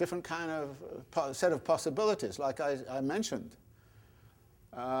of set of possibilities, like I mentioned.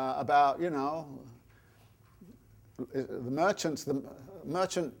 About, you know, the merchant,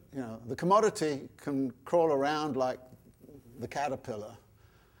 you know, the commodity can crawl around like the caterpillar.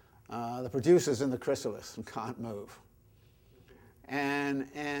 The producer's in the chrysalis and can't move. And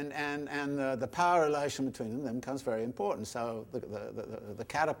the power relation between them becomes very important. So the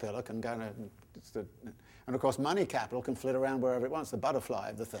caterpillar can kind of, and of course money capital can flit around wherever it wants. The butterfly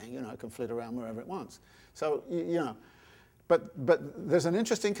of the thing, you know, can flit around wherever it wants. So, you know. But there's an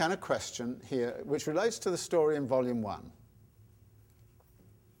interesting kind of question here which relates to the story in Volume 1.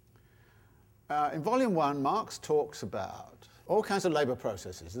 In Volume 1, Marx talks about all kinds of labor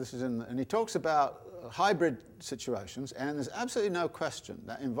processes. And he talks about hybrid situations, and there's absolutely no question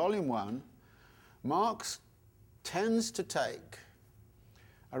that in Volume 1, Marx tends to take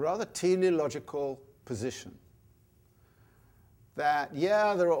a rather teleological position. That,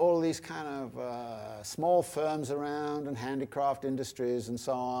 yeah, there are all these kind of small firms around and handicraft industries and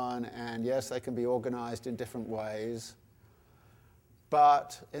so on, and yes, they can be organized in different ways,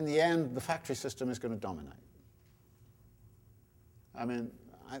 but in the end, the factory system is going to dominate. I mean,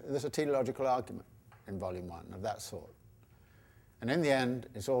 there's a teleological argument in Volume 1 of that sort. And in the end,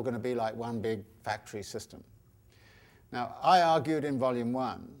 it's all going to be like one big factory system. Now, I argued in Volume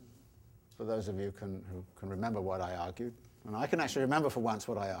 1, for those of you who can remember what I argued, and I can actually remember for once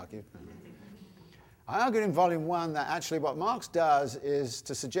what I argued. I argued in Volume 1 that actually what Marx does is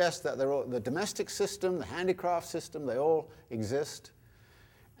to suggest that the domestic system, the handicraft system, they all exist,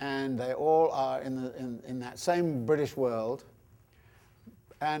 and they all are in that same British world.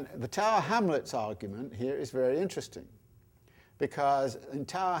 And the Tower Hamlets argument here is very interesting, because in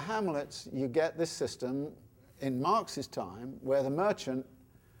Tower Hamlets you get this system in Marx's time where the merchant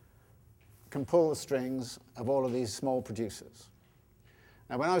can pull the strings of all of these small producers.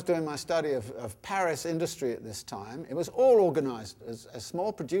 Now, when I was doing my study of Paris industry at this time, it was all organized as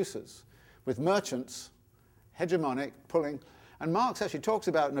small producers with merchants, hegemonic, pulling. And Marx actually talks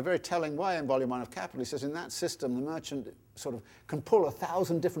about it in a very telling way in Volume 1 of Capital. He says in that system, the merchant sort of can pull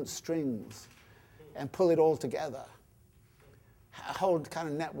 1,000 different strings and pull it all together, a whole kind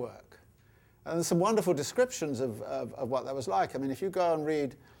of network. And there's some wonderful descriptions of what that was like. I mean, if you go and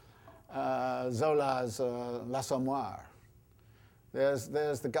read Zola's L'Assommoir. There's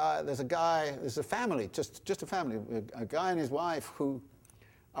a family, just a family, a guy and his wife who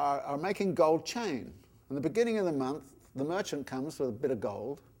are making gold chain. In the beginning of the month, the merchant comes with a bit of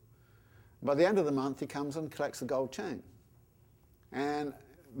gold. By the end of the month, he comes and collects the gold chain. And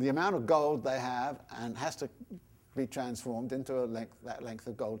the amount of gold they have and has to be transformed into that length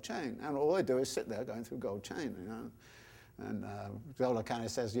of gold chain. And all they do is sit there going through gold chain, you know. And Zola kind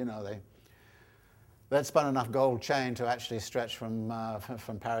of says, you know, they'd spun enough gold chain to actually stretch from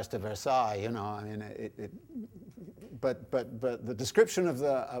Paris to Versailles, you know. I mean, but the description of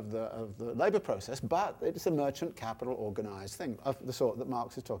the labour process, but it's a merchant capital organised thing of the sort that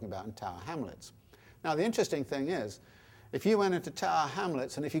Marx is talking about in Tower Hamlets. Now, the interesting thing is, if you went into Tower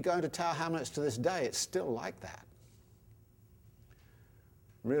Hamlets, and if you go into Tower Hamlets to this day, it's still like that.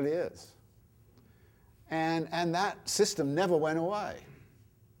 It really is. And that system never went away.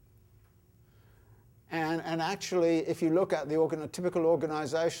 And actually, if you look at the typical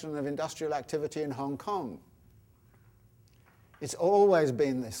organisation of industrial activity in Hong Kong, it's always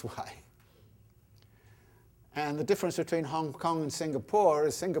been this way. And the difference between Hong Kong and Singapore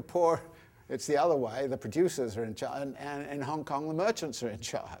is Singapore, it's the other way, the producers are in charge, and in Hong Kong the merchants are in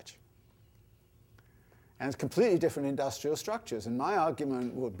charge. And it's completely different industrial structures. And my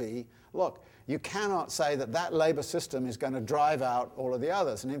argument would be, look, you cannot say that that labour system is going to drive out all of the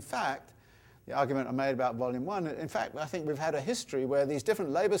others. And in fact, the argument I made about Volume 1, in fact, I think we've had a history where these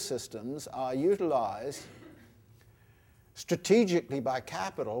different labour systems are utilised strategically by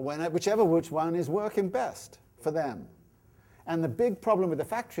capital, whichever one is working best for them. And the big problem with the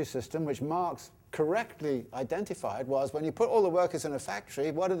factory system, which Marx correctly identified, was when you put all the workers in a factory,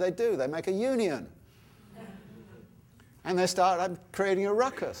 what do? They make a union. And they start creating a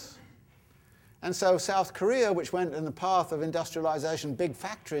ruckus. And so South Korea, which went in the path of industrialization, big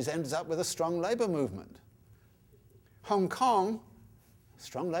factories, ends up with a strong labor movement. Hong Kong,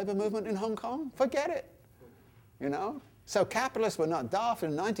 strong labor movement in Hong Kong? Forget it, you know? So capitalists were not daft.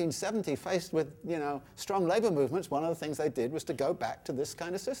 In 1970, faced with, you know, strong labor movements, one of the things they did was to go back to this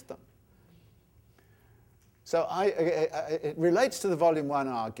kind of system. So it relates to the Volume 1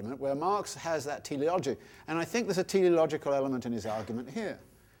 argument where Marx has that teleology. And I think there's a teleological element in his argument here,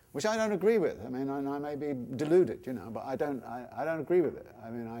 which I don't agree with. I mean, I may be deluded, you know, but I don't agree with it. I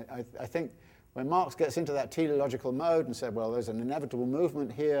mean, I think when Marx gets into that teleological mode and said, well, there's an inevitable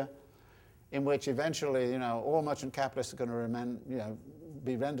movement here in which eventually, you know, all merchant capitalists are going to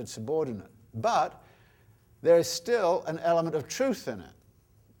be rendered subordinate. But there is still an element of truth in it.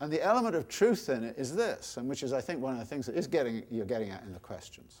 And the element of truth in it is this, and which is, I think, one of the things that you're getting at in the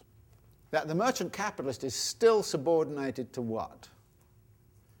questions. That the merchant capitalist is still subordinated to what?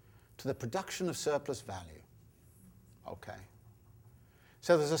 To the production of surplus value. Okay.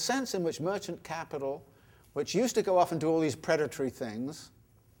 So there's a sense in which merchant capital, which used to go off and do all these predatory things,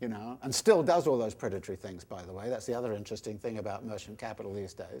 you know, and still does all those predatory things, by the way. That's the other interesting thing about merchant capital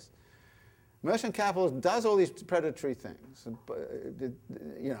these days. Merchant capital does all these predatory things,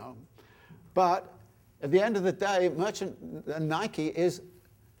 you know, but at the end of the day, Nike is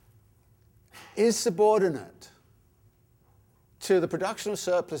subordinate to the production of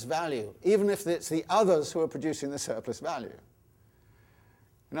surplus value, even if it's the others who are producing the surplus value.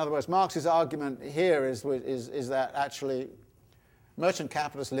 In other words, Marx's argument here is that actually merchant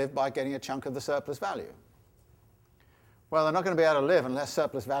capitalists live by getting a chunk of the surplus value. Well, they're not going to be able to live unless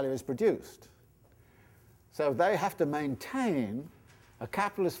surplus value is produced. So they have to maintain a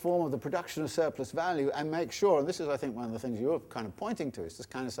capitalist form of the production of surplus value and make sure, and this is, I think, one of the things you're kind of pointing to, is to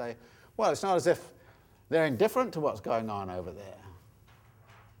kind of say, well, it's not as if they're indifferent to what's going on over there.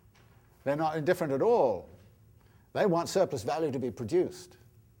 They're not indifferent at all. They want surplus value to be produced.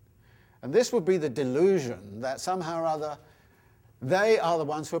 And this would be the delusion that somehow or other they are the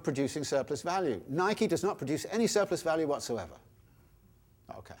ones who are producing surplus value. Nike does not produce any surplus value whatsoever.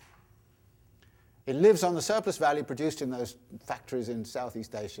 Okay. It lives on the surplus value produced in those factories in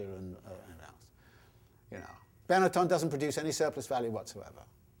Southeast Asia and else. You know, Benetton doesn't produce any surplus value whatsoever.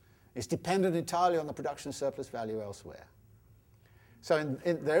 It's dependent entirely on the production of surplus value elsewhere. So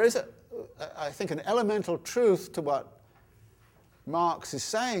there is, I think, an elemental truth to what Marx is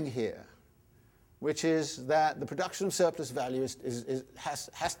saying here, which is that the production of surplus value has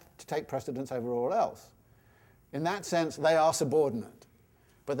to take precedence over all else. In that sense, they are subordinate.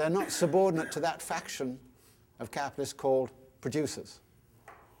 But they're not subordinate to that faction of capitalists called producers.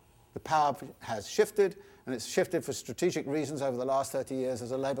 The power has shifted, and it's shifted for strategic reasons over the last 30 years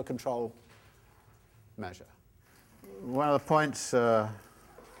as a labor control measure. One of the points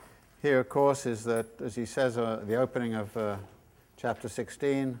here, of course, is that, as he says at the opening of chapter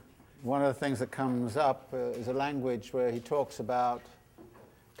 16, one of the things that comes up is a language where he talks about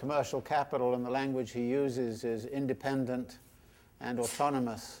commercial capital, and the language he uses is independent and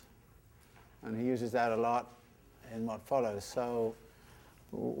autonomous, and he uses that a lot. in what follows. So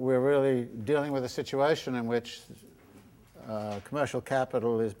we're really dealing with a situation in which commercial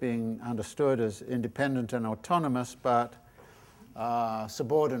capital is being understood as independent and autonomous, but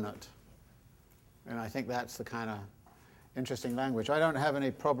subordinate. And I think that's the kind of interesting language. I don't have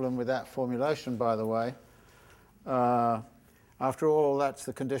any problem with that formulation, by the way. After all, that's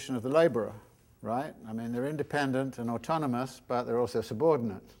the condition of the laborer, right? I mean, they're independent and autonomous, but they're also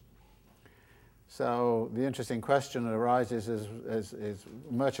subordinate. So the interesting question that arises is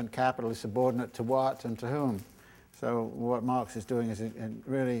merchant capital is subordinate to what and to whom? So what Marx is doing is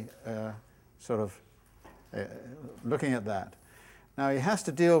really looking at that. Now he has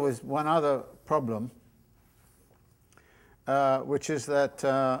to deal with one other problem, which is that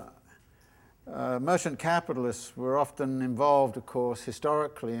merchant capitalists were often involved, of course,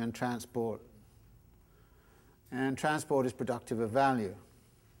 historically in transport. And transport is productive of value.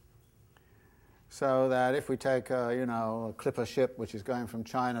 So that if we take a clipper ship which is going from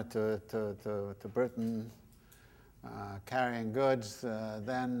China to Britain, carrying goods,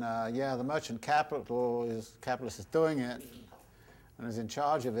 then the merchant capitalist is doing it and is in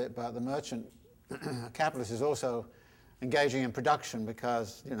charge of it, but the merchant capitalist is also engaging in production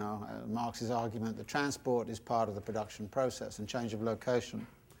because, Marx's argument that transport is part of the production process and change of location.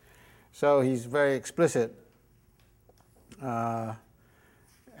 So he's very explicit about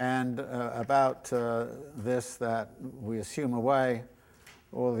this, that we assume away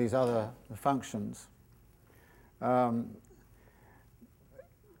all these other functions.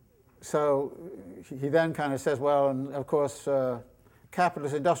 So he then kind of says, well, and of course,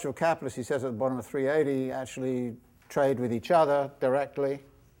 industrial capitalists, he says at the bottom of 380, actually trade with each other directly.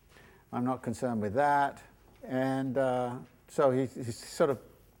 I'm not concerned with that. And so he's sort of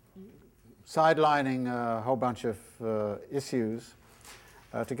sidelining a whole bunch of issues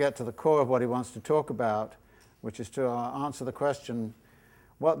to get to the core of what he wants to talk about, which is to answer the question,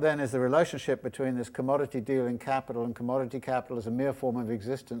 what then is the relationship between this commodity dealing capital and commodity capital as a mere form of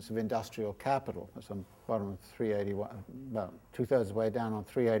existence of industrial capital? That's on bottom of 381, about 2/3 of the way down on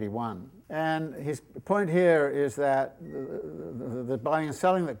 381. And his point here is that the buying and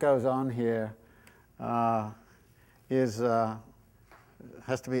selling that goes on here has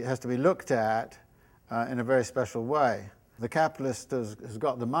to be looked at in a very special way. The capitalist has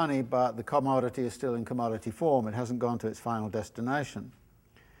got the money, but the commodity is still in commodity form. It hasn't gone to its final destination.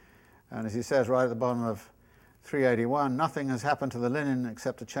 And as he says right at the bottom of 381, nothing has happened to the linen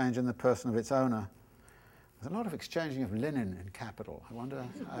except a change in the person of its owner. There's a lot of exchanging of linen in capital. I wonder,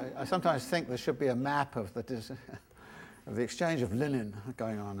 I sometimes think there should be a map of the exchange of linen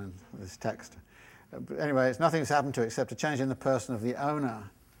going on in this text. But anyway, nothing's happened to it except a change in the person of the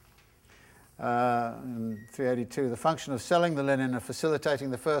owner. In 382, the function of selling the linen and facilitating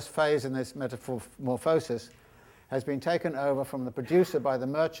the first phase in this metamorphosis has been taken over from the producer by the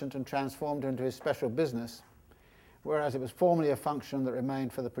merchant and transformed into his special business, whereas it was formerly a function that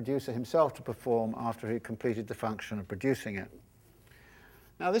remained for the producer himself to perform after he completed the function of producing it.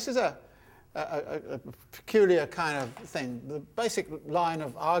 Now this is a peculiar kind of thing. The basic line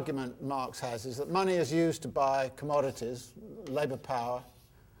of argument Marx has is that money is used to buy commodities, labor power,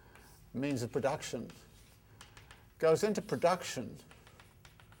 means of production, goes into production.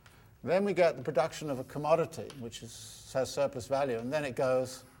 Then we get the production of a commodity, which has surplus value, and then it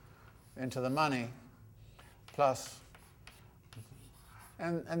goes into the money plus.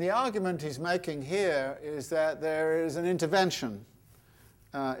 And the argument he's making here is that there is an intervention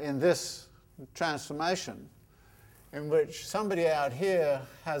in this transformation in which somebody out here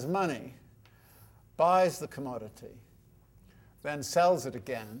has money, buys the commodity, then sells it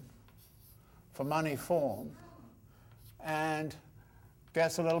again for money form, and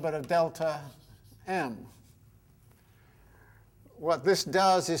gets a little bit of delta M. What this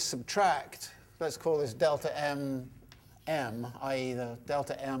does is subtract, let's call this delta M, i.e. the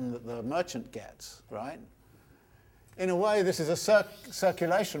delta M that the merchant gets, right? In a way, this is a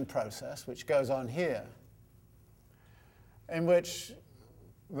circulation process which goes on here, in which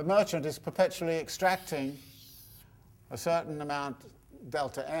the merchant is perpetually extracting a certain amount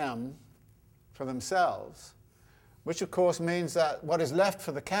delta M for themselves, which of course means that what is left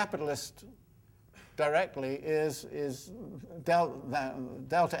for the capitalist directly is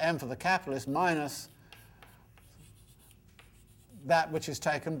delta M for the capitalist minus that which is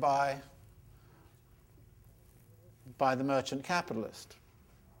taken by the merchant capitalist.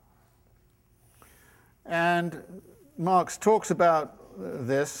 And Marx talks about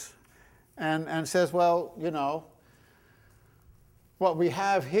this and says, well, what we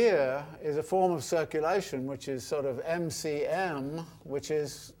have here is a form of circulation which is sort of MCM, which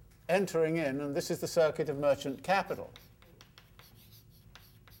is entering in, and this is the circuit of merchant capital.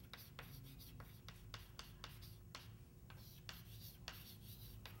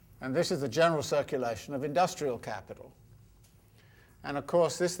 And this is the general circulation of industrial capital. And of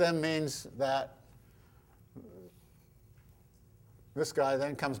course, this then means that this guy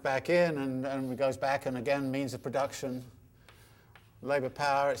then comes back in and goes back and again means of production, labor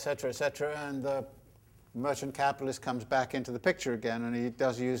power, etc., and the merchant capitalist comes back into the picture again, and he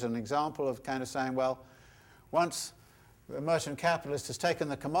does use an example of kind of saying, well, once the merchant capitalist has taken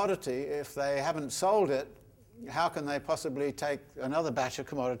the commodity, if they haven't sold it, how can they possibly take another batch of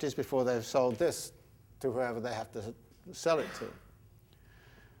commodities before they've sold this to whoever they have to sell it to?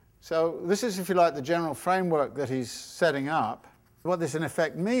 So this is, if you like, the general framework that he's setting up. What this in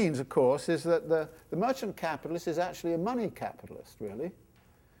effect means, of course, is that the merchant capitalist is actually a money capitalist, really,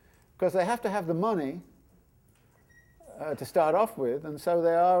 because they have to have the money to start off with, and so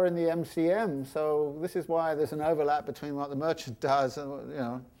they are in the MCM. So this is why there's an overlap between what the merchant does and, you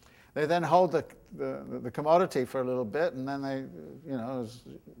know, they then hold the commodity for a little bit, and then they, you know,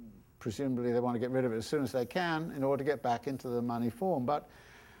 presumably they want to get rid of it as soon as they can in order to get back into the money form. But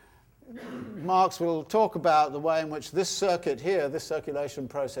Marx will talk about the way in which this circuit here, this circulation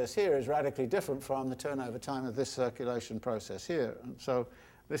process here, is radically different from the turnover time of this circulation process here. And so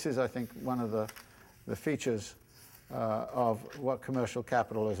this is, I think, one of the features of what commercial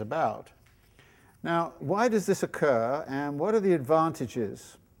capital is about. Now, why does this occur, and what are the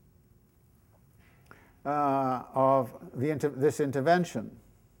advantages of this intervention?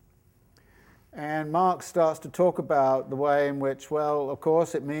 And Marx starts to talk about the way in which, well, of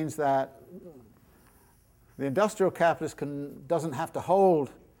course, it means that the industrial capitalist doesn't have to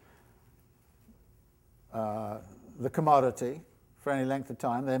hold the commodity for any length of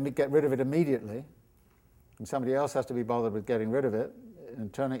time. They get rid of it immediately, and somebody else has to be bothered with getting rid of it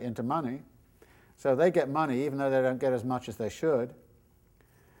and turning it into money. So they get money even though they don't get as much as they should,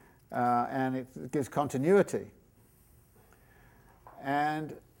 and it gives continuity.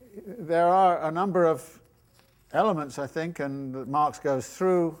 And there are a number of elements, I think, and that Marx goes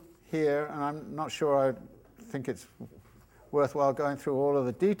through here, and I'm not sure I think it's worthwhile going through all of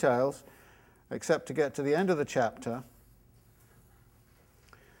the details, except to get to the end of the chapter,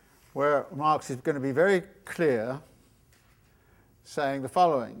 where Marx is going to be very clear, saying the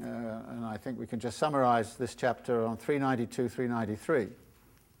following, and I think we can just summarize this chapter on 392, 393.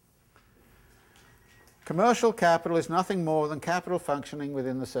 Commercial capital is nothing more than capital functioning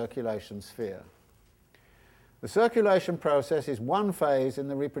within the circulation sphere. The circulation process is one phase in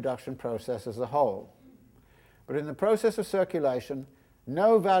the reproduction process as a whole. But in the process of circulation,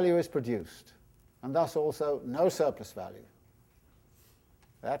 no value is produced, and thus also no surplus value.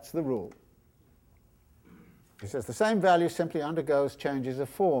 That's the rule. He says the same value simply undergoes changes of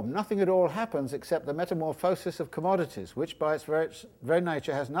form. Nothing at all happens except the metamorphosis of commodities, which by its very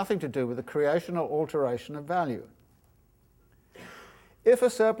nature has nothing to do with the creation or alteration of value. If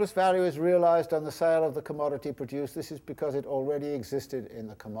a surplus value is realized on the sale of the commodity produced, this is because it already existed in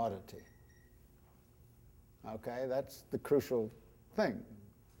the commodity. Okay, that's the crucial thing.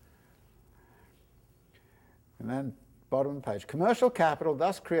 And then bottom of the page. Commercial capital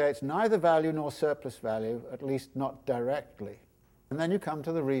thus creates neither value nor surplus value, at least not directly. And then you come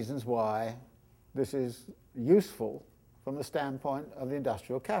to the reasons why this is useful from the standpoint of the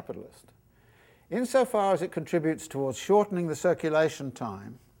industrial capitalist. Insofar as it contributes towards shortening the circulation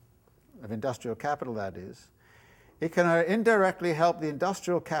time of industrial capital, that is, it can indirectly help the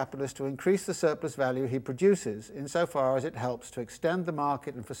industrial capitalist to increase the surplus value he produces, insofar as it helps to extend the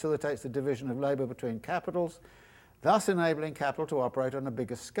market and facilitates the division of labor between capitals, thus enabling capital to operate on a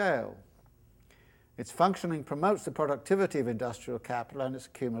bigger scale. Its functioning promotes the productivity of industrial capital and its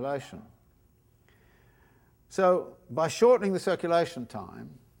accumulation. So, by shortening the circulation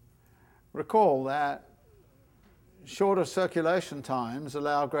time, recall that shorter circulation times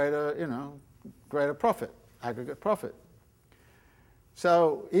allow greater profit, aggregate profit.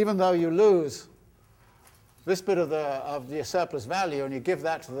 So, even though you lose this bit of the surplus value, and you give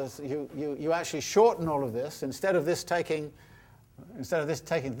that to this, you actually shorten all of this. Instead of this taking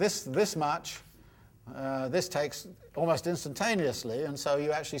this much, this takes almost instantaneously, and so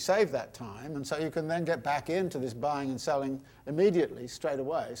you actually save that time, and so you can then get back into this buying and selling immediately, straight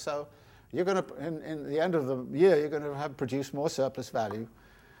away. So you're going to, in the end of the year, you're going to have produced more surplus value,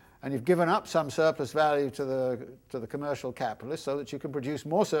 and you've given up some surplus value to the commercial capitalist so that you can produce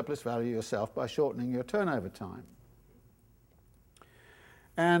more surplus value yourself by shortening your turnover time.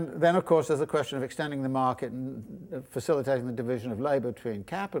 And then, of course, there's the question of extending the market and facilitating the division of labor between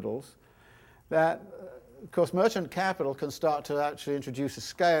capitals, that of course, merchant capital can start to actually introduce a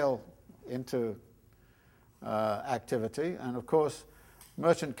scale into activity, and of course,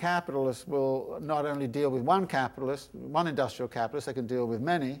 merchant capitalists will not only deal with one industrial capitalist, they can deal with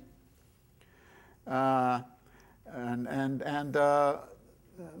many, then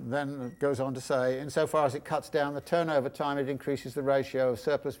it goes on to say, insofar as it cuts down the turnover time, it increases the ratio of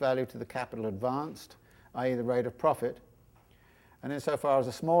surplus value to the capital advanced, i.e. the rate of profit. And insofar as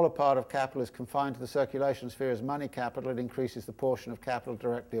a smaller part of capital is confined to the circulation sphere as money capital, it increases the portion of capital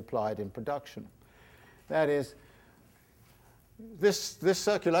directly applied in production. That is, this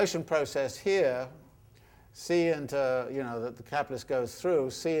circulation process here, C into, that the capitalist goes through,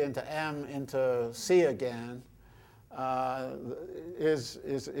 C into M into C again, is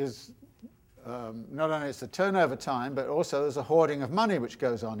not only it's the turnover time, but also there's a hoarding of money which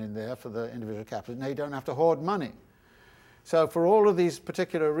goes on in there for the individual capitalist. Now you don't have to hoard money. So for all of these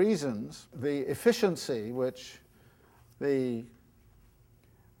particular reasons, the efficiency which the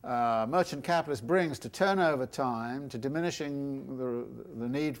merchant capitalist brings to turnover time, to diminishing the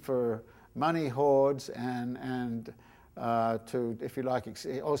need for money hoards, and to, if you like,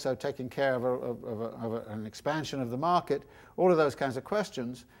 also taking care of an expansion of the market, all of those kinds of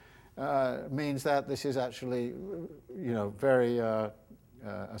questions means that this is actually, very a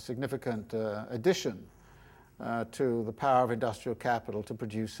significant addition to the power of industrial capital to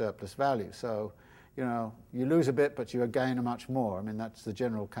produce surplus value. So, you lose a bit, but you gain much more. I mean, that's the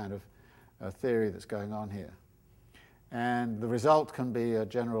general kind of theory that's going on here. And the result can be a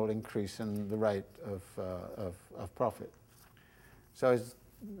general increase in the rate of profit. So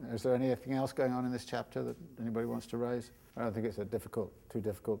is there anything else going on in this chapter that anybody wants to raise? I don't think it's too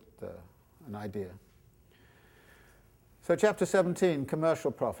difficult an idea. So chapter 17, commercial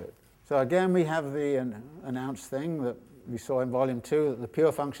profit. So again, we have the announced thing that we saw in volume 2, that the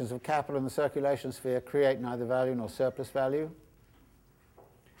pure functions of capital in the circulation sphere create neither value nor surplus value.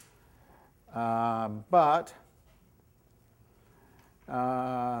 But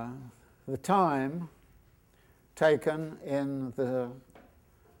the time taken in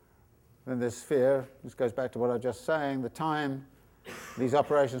this sphere, this goes back to what I was just saying, the time these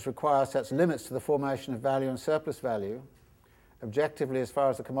operations require sets limits to the formation of value and surplus value, objectively as far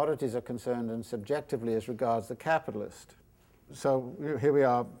as the commodities are concerned and subjectively as regards the capitalist. So here we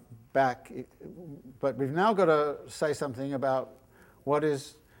are back, but we've now got to say something about what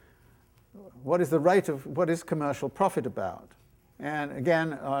is the rate of, what is commercial profit about? And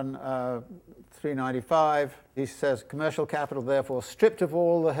again, on 395, he says, commercial capital, therefore, stripped of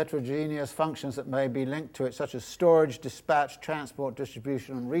all the heterogeneous functions that may be linked to it, such as storage, dispatch, transport,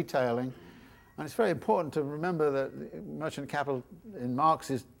 distribution, and retailing. And it's very important to remember that merchant capital in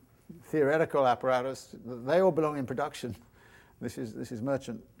Marx's theoretical apparatus, they all belong in production. This is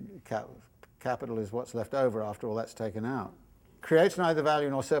merchant capital is what's left over after all that's taken out. Creates neither value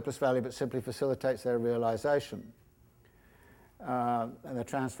nor surplus value, but simply facilitates their realization. And the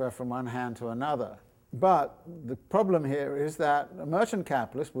transfer from one hand to another. But the problem here is that a merchant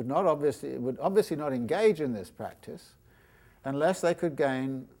capitalist would obviously not engage in this practice unless they could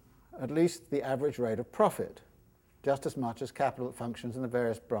gain at least the average rate of profit, just as much as capital that functions in the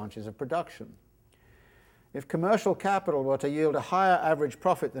various branches of production. If commercial capital were to yield a higher average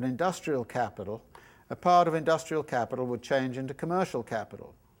profit than industrial capital, a part of industrial capital would change into commercial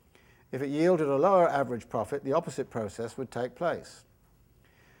capital. If it yielded a lower average profit, the opposite process would take place.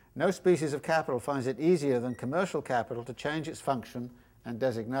 No species of capital finds it easier than commercial capital to change its function and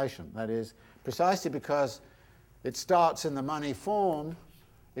designation. That is, precisely because it starts in the money form,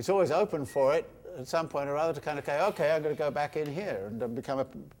 it's always open for it at some point or other to kind of say, okay, I'm going to go back in here and become a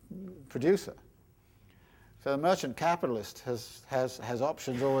producer. So the merchant capitalist has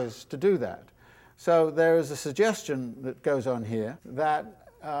options always to do that. So there is a suggestion that goes on here that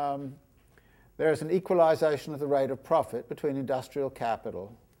there is an equalization of the rate of profit between industrial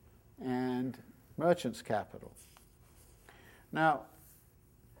capital and merchant's capital. Now,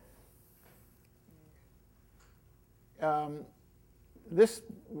 this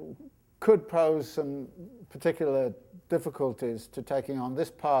could pose some particular difficulties to taking on this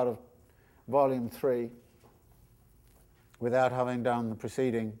part of Volume 3 without having done the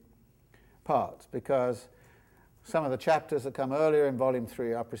preceding parts, because some of the chapters that come earlier in Volume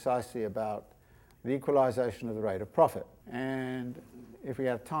 3 are precisely about the equalization of the rate of profit. And if we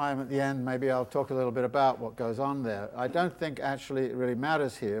have time at the end, maybe I'll talk a little bit about what goes on there. I don't think actually it really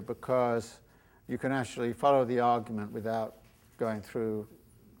matters here, because you can actually follow the argument without going through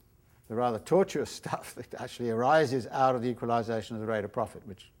the rather tortuous stuff that actually arises out of the equalization of the rate of profit,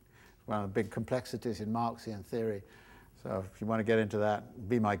 which is one of the big complexities in Marxian theory. So if you want to get into that,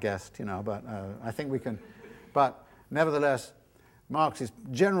 be my guest, but I think we can. But nevertheless, Marx's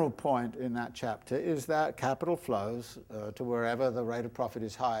general point in that chapter is that capital flows to wherever the rate of profit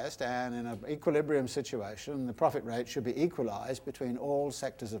is highest, and in an equilibrium situation, the profit rate should be equalized between all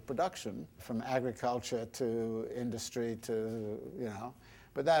sectors of production, from agriculture to industry to,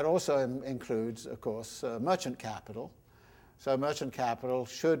 But that also includes, of course, merchant capital. So merchant capital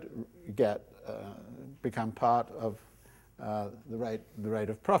should become part of the rate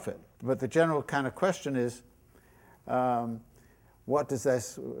of profit. But the general kind of question is, what does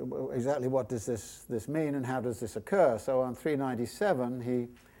this mean, and how does this occur? So on 397, he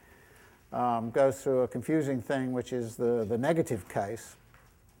goes through a confusing thing, which is the negative case,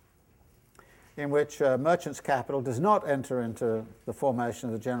 in which merchant's capital does not enter into the formation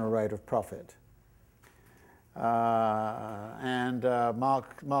of the general rate of profit.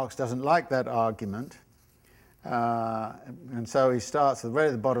 Marx doesn't like that argument. And so he starts at the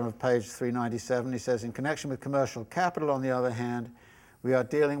very bottom of page 397. He says, in connection with commercial capital, on the other hand, we are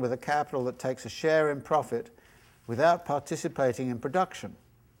dealing with a capital that takes a share in profit without participating in production.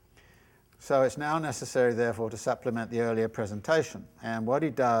 So it's now necessary, therefore, to supplement the earlier presentation. And what he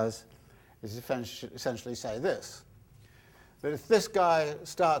does is essentially say this, that if this guy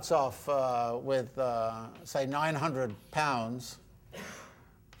starts off with, say, £900,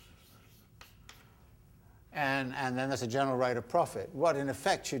 and then there's a general rate of profit, what in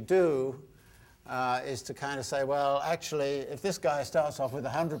effect you do is to kind of say, well, actually, if this guy starts off with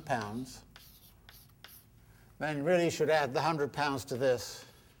 £100, then you really should add the £100 to this.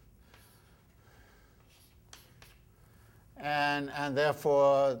 And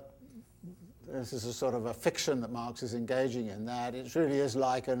therefore, this is a sort of a fiction that Marx is engaging in, that it really is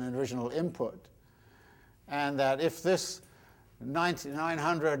like an original input. And that if this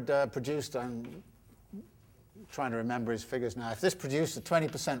 900 produced, I'm trying to remember his figures now, if this produced a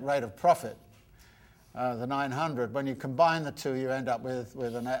 20% rate of profit, the 900, when you combine the two, you end up with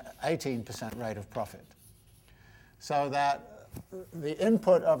an 18% rate of profit. So that the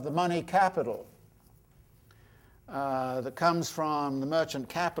input of the money capital that comes from the merchant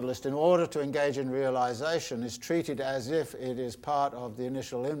capitalist in order to engage in realization is treated as if it is part of the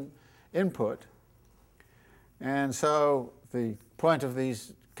initial input. And so the point of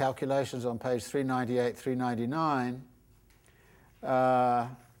these calculations on page 398, 399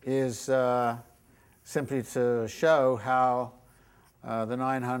 is simply to show how the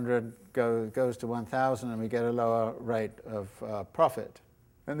 900 goes to 1,000 and we get a lower rate of profit.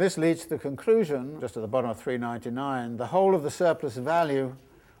 And this leads to the conclusion, just at the bottom of 399, the whole of the surplus value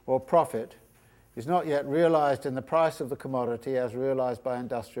or profit is not yet realized in the price of the commodity as realized by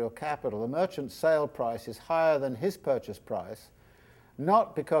industrial capital. The merchant's sale price is higher than his purchase price,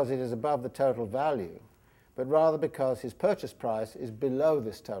 not because it is above the total value, but rather because his purchase price is below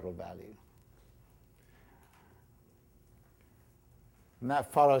this total value. And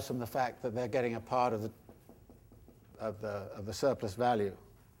that follows from the fact that they're getting a part of the surplus value.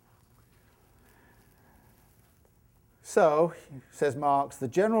 So, says Marx, the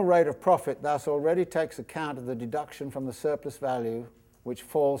general rate of profit thus already takes account of the deduction from the surplus value which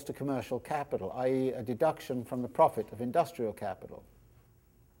falls to commercial capital, i.e. a deduction from the profit of industrial capital.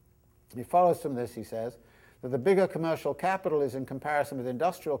 It follows from this, he says, that the bigger commercial capital is in comparison with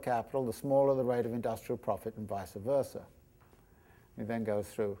industrial capital, the smaller the rate of industrial profit and vice versa. He then goes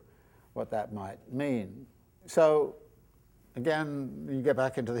through what that might mean. So, again, you get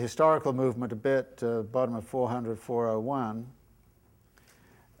back into the historical movement a bit, bottom of 400, 401,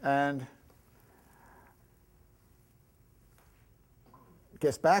 and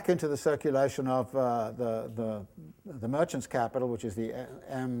gets back into the circulation of the merchant's capital, which is the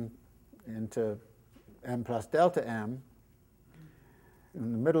M into M plus delta M.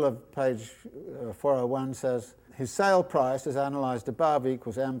 In the middle of page 401 says, his sale price, as analyzed above,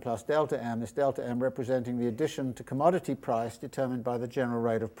 equals M plus delta M, this delta M representing the addition to commodity price determined by the general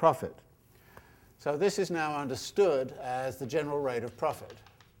rate of profit. So this is now understood as the general rate of profit.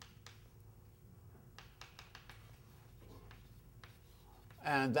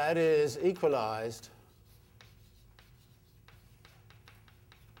 And that is equalized.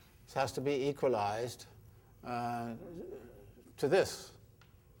 This has to be equalized to this.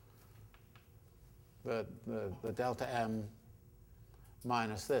 The delta M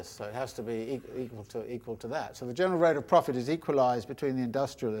minus this. So it has to be equal to that. So the general rate of profit is equalized between the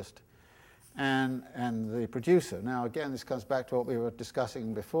industrialist and the producer. Now again, this comes back to what we were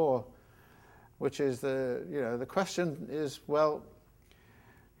discussing before, which is the question is, well,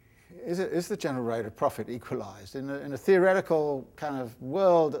 is the general rate of profit equalized? In a theoretical kind of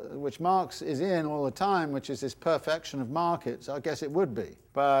world which Marx is in all the time, which is this perfection of markets, I guess it would be.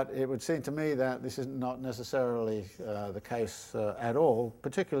 But it would seem to me that this is not necessarily the case at all,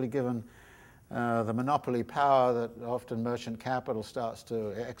 particularly given the monopoly power that often merchant capital starts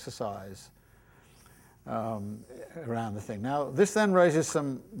to exercise around the thing. Now, this then raises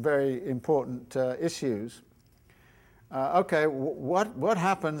some very important issues. Okay, what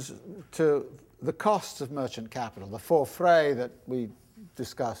happens to the costs of merchant capital, the four frais that we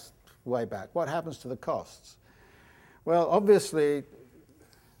discussed way back? What happens to the costs? Well, obviously,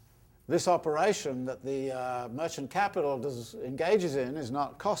 this operation that the merchant capital engages in is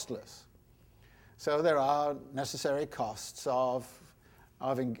not costless. So there are necessary costs of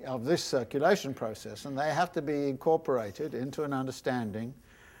this circulation process, and they have to be incorporated into an understanding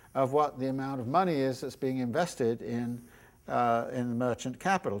of what the amount of money is that's being invested in merchant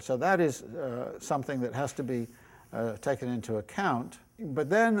capital. So that is something that has to be taken into account. But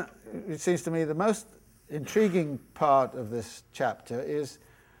then it seems to me the most intriguing part of this chapter is,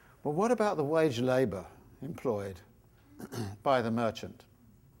 well, what about the wage labor employed by the merchant?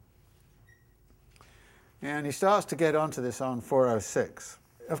 And he starts to get onto this on 406.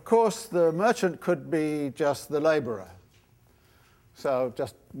 Of course, the merchant could be just the laborer. So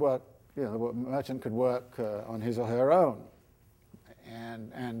just work, the merchant could work on his or her own,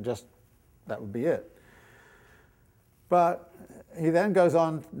 and just that would be it. But he then goes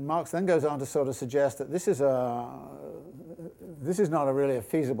on, Marx then goes on to sort of suggest that this is not really a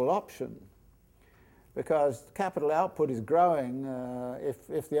feasible option, because capital output is growing.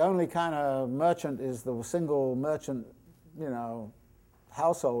 If the only kind of merchant is the single merchant,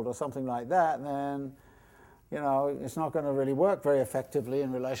 household or something like that, then it's not going to really work very effectively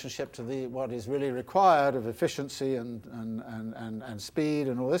in relationship to what is really required of efficiency and speed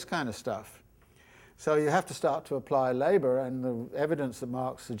and all this kind of stuff. So you have to start to apply labor, and the evidence that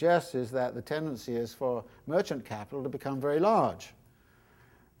Marx suggests is that the tendency is for merchant capital to become very large,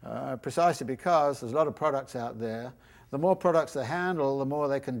 precisely because there's a lot of products out there. The more products they handle, the more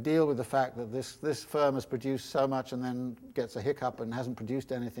they can deal with the fact that this firm has produced so much and then gets a hiccup and hasn't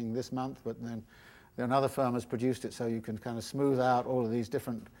produced anything this month, but then another firm has produced it, so you can kind of smooth out all of these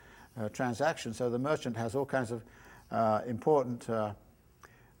different transactions. So the merchant has all kinds of important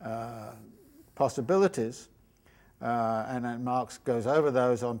possibilities, and then Marx goes over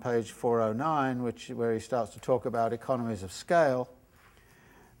those on page 409, where he starts to talk about economies of scale.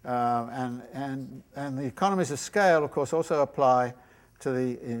 And the economies of scale, of course, also apply to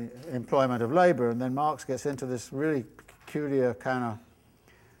the employment of labor, and then Marx gets into this really peculiar kind of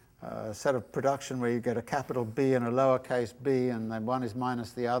set of production where you get a capital B and a lowercase b, and then one is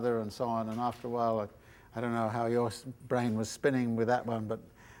minus the other, and so on. And after a while, I don't know how your brain was spinning with that one, but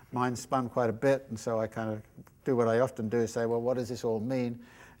mine spun quite a bit, and so I kind of do what I often do, is say, well, what does this all mean?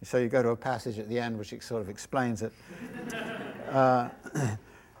 And so you go to a passage at the end which sort of explains it.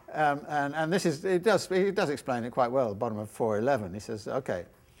 And this is, he does explain it quite well at the bottom of 411. He says, okay,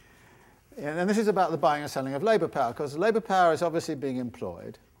 and this is about the buying and selling of labor power, because labor power is obviously being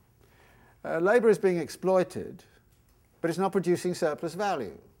employed. Labor is being exploited, but it's not producing surplus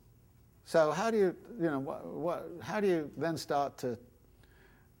value. So how do you, how do you then start to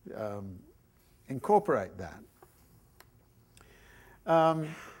incorporate that?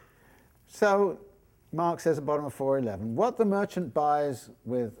 So Marx says at the bottom of 411, what the merchant buys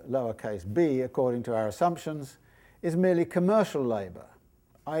with lowercase b, according to our assumptions, is merely commercial labor,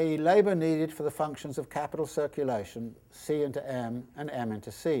 i.e. labor needed for the functions of capital circulation, C into M and M into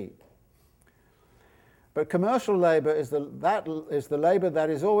C. But commercial labor is the labor that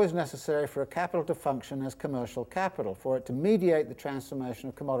is always necessary for a capital to function as commercial capital, for it to mediate the transformation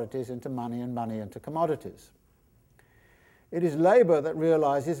of commodities into money and money into commodities. It is labor that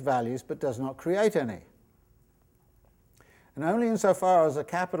realizes values but does not create any. And only insofar as a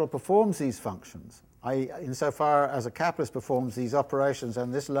capital performs these functions, i.e. insofar as a capitalist performs these operations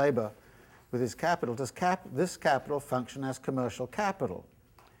and this labor with his capital, does this capital function as commercial capital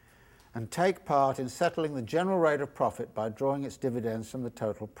and take part in settling the general rate of profit by drawing its dividends from the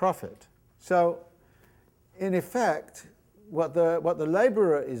total profit. So, in effect, what the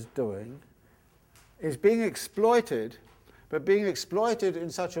laborer is doing is being exploited, but being exploited in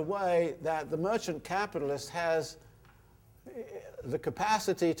such a way that the merchant capitalist has the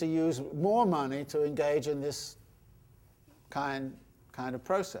capacity to use more money to engage in this kind of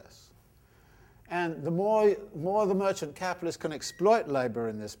process. And the more the merchant capitalist can exploit labor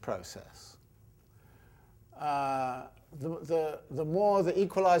in this process, the more the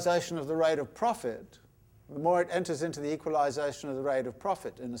equalization of the rate of profit the more it enters into the equalization of the rate of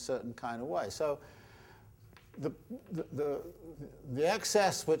profit in a certain kind of way. So the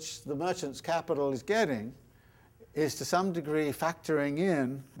excess which the merchant's capital is getting is to some degree factoring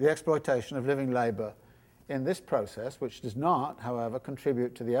in the exploitation of living labour in this process, which does not, however,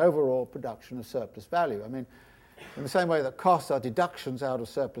 contribute to the overall production of surplus value. I mean, in the same way that costs are deductions out of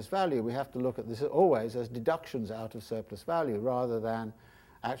surplus value, we have to look at this always as deductions out of surplus value rather than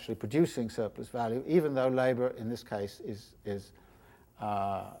actually producing surplus value, even though labour in this case is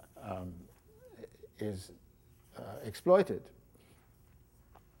exploited.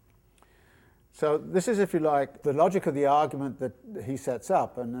 So this is, if you like, the logic of the argument that he sets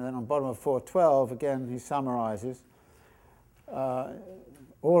up, and then on bottom of 412, again, he summarises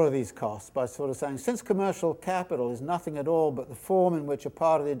all of these costs by sort of saying, since commercial capital is nothing at all but the form in which a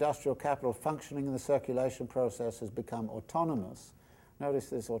part of the industrial capital functioning in the circulation process has become autonomous, notice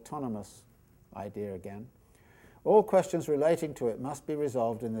this autonomous idea again, all questions relating to it must be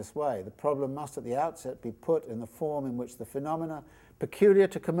resolved in this way. The problem must at the outset be put in the form in which the phenomena peculiar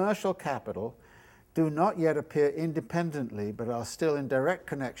to commercial capital do not yet appear independently but are still in direct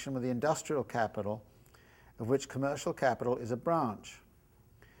connection with the industrial capital of which commercial capital is a branch.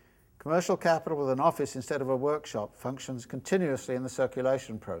 Commercial capital with an office instead of a workshop functions continuously in the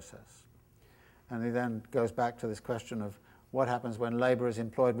circulation process. And he then goes back to this question of what happens when labour is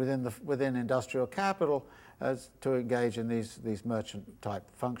employed within industrial capital as to engage in these merchant-type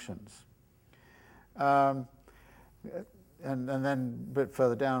functions. And then a bit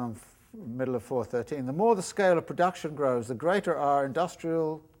further down on middle of 413, the more the scale of production grows, the greater are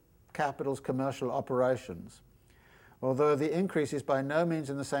industrial capital's commercial operations, although the increase is by no means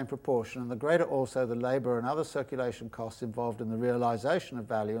in the same proportion, and the greater also the labour and other circulation costs involved in the realisation of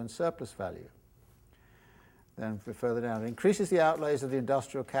value and surplus value. Then further down, it increases the outlays of the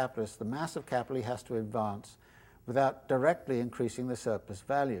industrial capitalist, the mass of capital he has to advance without directly increasing the surplus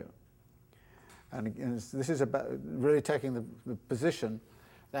value. And this is about really taking the position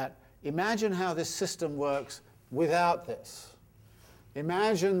that imagine how this system works without this.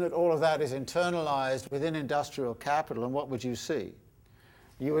 Imagine that all of that is internalized within industrial capital, and what would you see?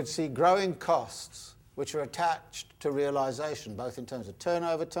 You would see growing costs which are attached to realization, both in terms of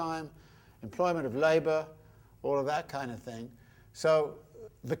turnover time, employment of labor, all of that kind of thing. So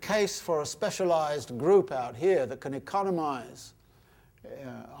the case for a specialized group out here that can economize,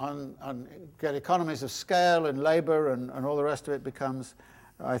 get economies of scale and labor and all the rest of it becomes,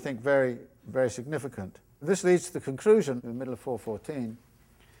 I think, very, very significant. This leads to the conclusion in the middle of 414,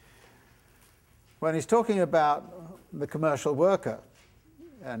 when he's talking about the commercial worker,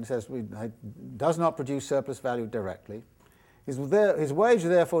 and says does not produce surplus value directly. His wage,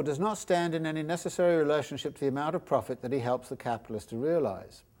 therefore, does not stand in any necessary relationship to the amount of profit that he helps the capitalist to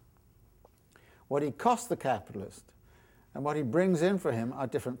realize. What he costs the capitalist and what he brings in for him are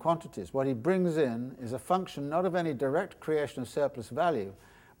different quantities. What he brings in is a function not of any direct creation of surplus value,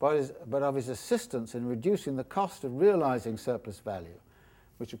 but of his assistance in reducing the cost of realizing surplus value,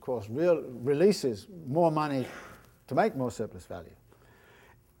 which of course releases more money to make more surplus value,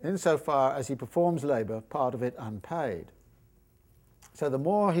 insofar as he performs labor, part of it unpaid. So the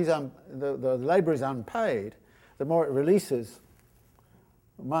more the labor is unpaid, the more it releases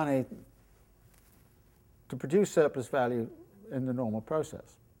money to produce surplus value in the normal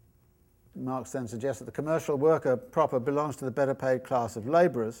process. Marx then suggests that the commercial worker proper belongs to the better paid class of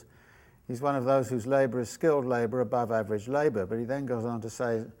labourers. He's one of those whose labour is skilled labour above average labour. But he then goes on to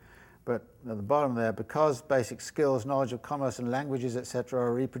say, but at the bottom there, because basic skills, knowledge of commerce and languages, etc.,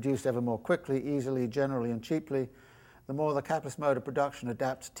 are reproduced ever more quickly, easily, generally and cheaply, the more the capitalist mode of production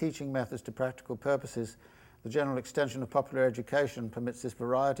adapts teaching methods to practical purposes, the general extension of popular education permits this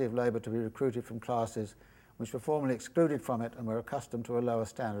variety of labour to be recruited from classes which were formerly excluded from it and were accustomed to a lower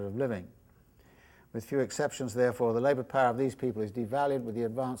standard of living. With few exceptions, therefore, the labour power of these people is devalued with the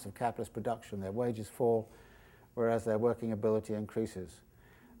advance of capitalist production. Their wages fall, whereas their working ability increases.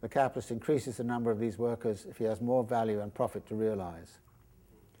 The capitalist increases the number of these workers if he has more value and profit to realise.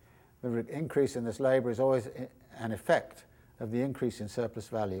 The increase in this labour is always an effect of the increase in surplus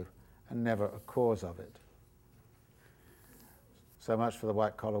value and never a cause of it. So much for the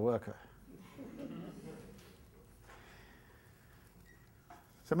white-collar worker.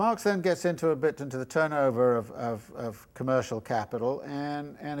 So Marx then gets into the turnover of commercial capital,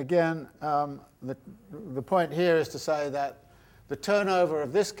 and again, the point here is to say that the turnover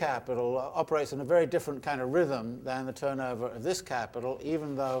of this capital operates in a very different kind of rhythm than the turnover of this capital,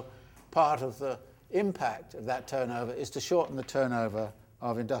 even though part of the impact of that turnover is to shorten the turnover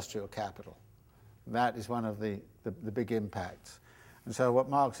of industrial capital. That is one of the big impacts. And so what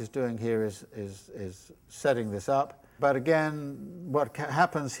Marx is doing here is setting this up. But again, what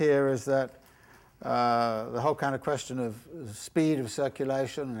happens here is that the whole kind of question of speed of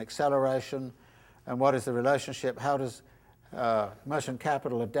circulation and acceleration, and what is the relationship, how does merchant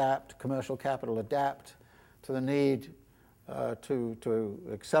capital adapt, commercial capital adapt to the need to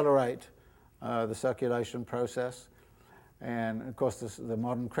accelerate the circulation process. And of course the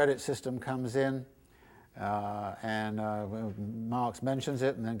modern credit system comes in, and Marx mentions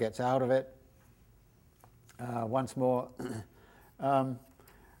it and then gets out of it once more.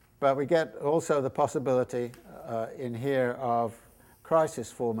 But we get also the possibility in here of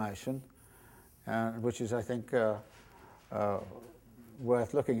crisis formation, which is, I think,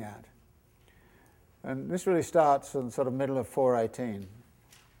 worth looking at. And this really starts in sort of middle of 418.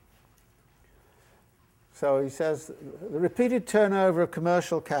 So he says, the repeated turnover of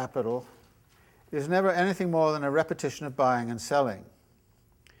commercial capital is never anything more than a repetition of buying and selling,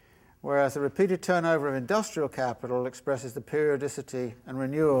 whereas the repeated turnover of industrial capital expresses the periodicity and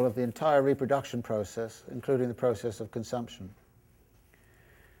renewal of the entire reproduction process, including the process of consumption.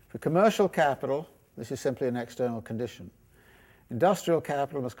 For commercial capital, this is simply an external condition. Industrial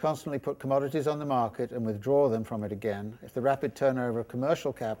capital must constantly put commodities on the market and withdraw them from it again if the rapid turnover of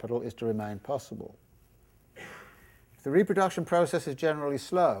commercial capital is to remain possible. If the reproduction process is generally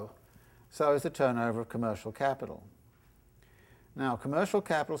slow, so is the turnover of commercial capital. Now, commercial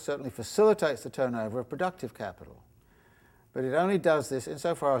capital certainly facilitates the turnover of productive capital, but it only does this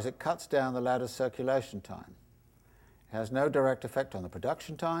insofar as it cuts down the latter's circulation time. It has no direct effect on the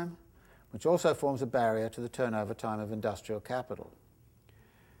production time, which also forms a barrier to the turnover time of industrial capital.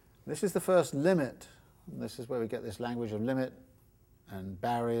 This is the first limit. This is where we get this language of limit and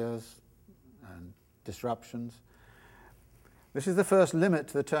barriers and disruptions. This is the first limit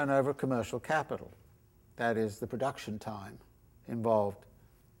to the turnover of commercial capital, that is, the production time involved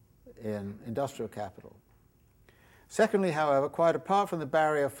in industrial capital. Secondly, however, quite apart from the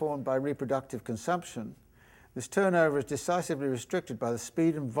barrier formed by reproductive consumption, this turnover is decisively restricted by the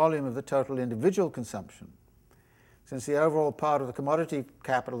speed and volume of the total individual consumption, since the overall part of the commodity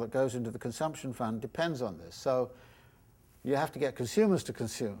capital that goes into the consumption fund depends on this. So you have to get consumers to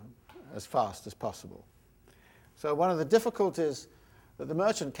consume as fast as possible. So one of the difficulties that the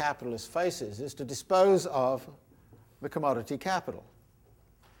merchant capitalist faces is to dispose of the commodity capital.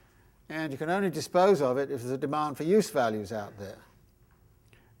 And you can only dispose of it if there's a demand for use values out there.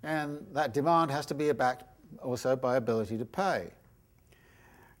 And that demand has to be backed also by ability to pay.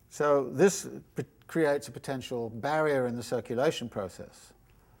 So this creates a potential barrier in the circulation process.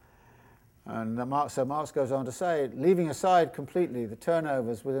 And so Marx goes on to say, leaving aside completely the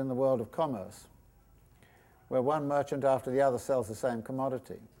turnovers within the world of commerce, where one merchant after the other sells the same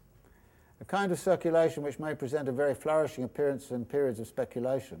commodity, a kind of circulation which may present a very flourishing appearance in periods of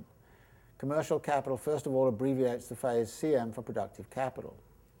speculation, commercial capital first of all abbreviates the phrase CM for productive capital.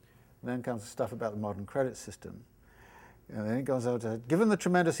 And then comes the stuff about the modern credit system. And then it goes on to, given the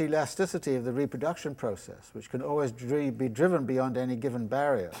tremendous elasticity of the reproduction process, which can always be driven beyond any given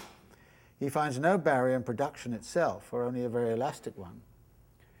barrier, he finds no barrier in production itself, or only a very elastic one.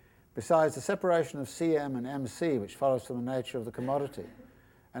 Besides, the separation of CM and MC, which follows from the nature of the commodity,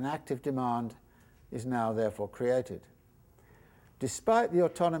 an active demand is now therefore created. Despite the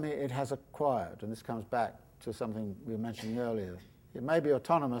autonomy it has acquired, and this comes back to something we were mentioning earlier, it may be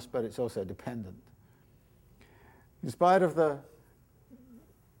autonomous, but it's also dependent. In spite of the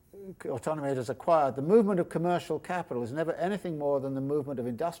autonomy it has acquired, the movement of commercial capital is never anything more than the movement of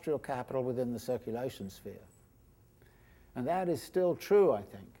industrial capital within the circulation sphere. And that is still true, I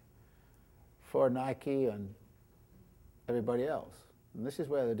think, for Nike and everybody else. And this is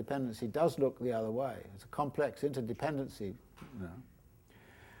where the dependency does look the other way. It's a complex interdependency, you know.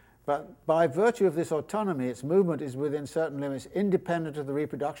 But by virtue of this autonomy, its movement is within certain limits independent of the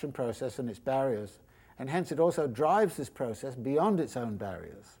reproduction process and its barriers, and hence it also drives this process beyond its own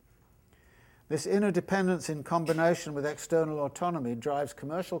barriers. This inner dependence in combination with external autonomy drives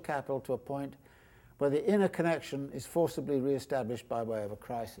commercial capital to a point where the inner connection is forcibly re-established by way of a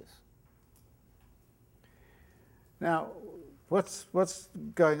crisis. Now, what's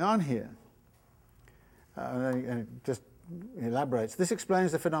going on here? And just elaborates. This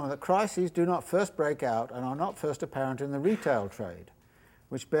explains the phenomenon that crises do not first break out and are not first apparent in the retail trade,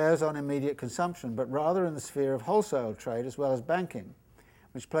 which bears on immediate consumption, but rather in the sphere of wholesale trade as well as banking,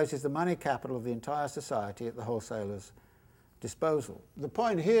 which places the money capital of the entire society at the wholesaler's disposal. The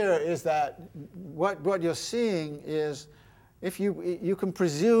point here is that what you're seeing is, if you can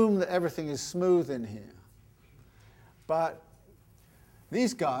presume that everything is smooth in here, but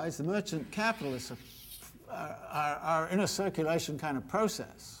these guys, the merchant capitalists, are in a circulation kind of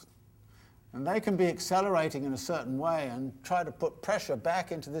process. And they can be accelerating in a certain way and try to put pressure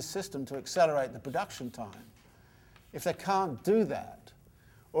back into this system to accelerate the production time. If they can't do that,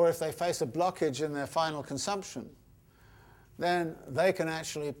 or if they face a blockage in their final consumption, then they can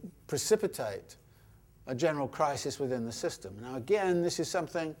actually precipitate a general crisis within the system. Now again, this is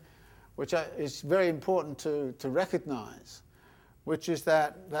something which is very important to recognize, which is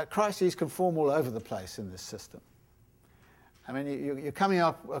that crises can form all over the place in this system. I mean, you're coming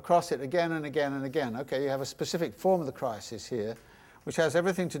up across it again and again and again. Okay, you have a specific form of the crisis here, which has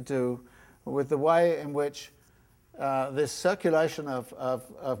everything to do with the way in which this circulation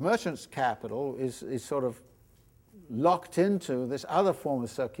of merchants' capital is sort of locked into this other form of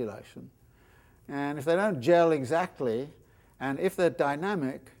circulation. And if they don't gel exactly, and if they're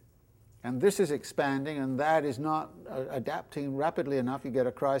dynamic, and this is expanding and that is not adapting rapidly enough, you get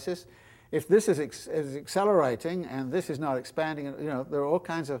a crisis. If this is accelerating and this is not expanding, you know, there are all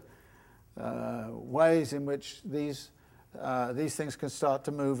kinds of ways in which these things can start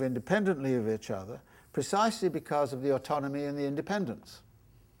to move independently of each other, precisely because of the autonomy and the independence.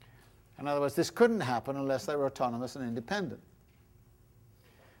 In other words, this couldn't happen unless they were autonomous and independent.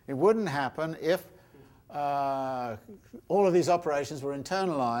 It wouldn't happen if all of these operations were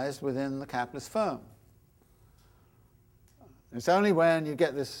internalized within the capitalist firm. It's only when you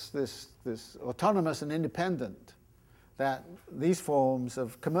get this autonomous and independent that these forms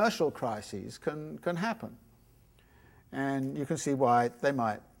of commercial crises can happen. And you can see why they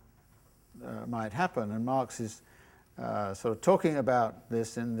might happen. And Marx is sort of talking about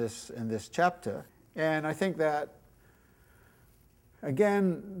this in this chapter. And I think that,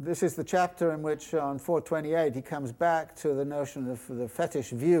 again, this is the chapter in which on 428 he comes back to the notion of the fetish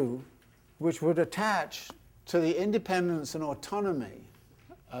view, which would attach to the independence and autonomy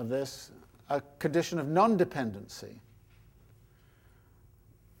of this a condition of non-dependency.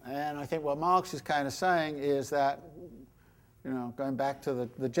 And I think what Marx is kind of saying is that, you know, going back to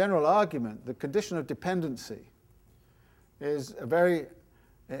the general argument, the condition of dependency is very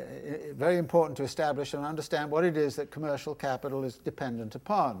important to establish and understand what it is that commercial capital is dependent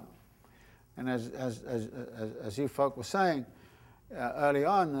upon. And as you folk were saying earlier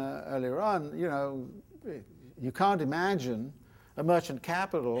on, you know, you can't imagine a merchant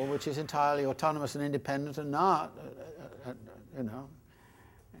capital which is entirely autonomous and independent and not, you know,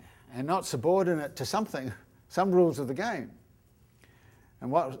 and not subordinate to something, some rules of the game.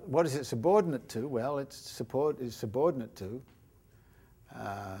 And what is it subordinate to? Well, it's subordinate to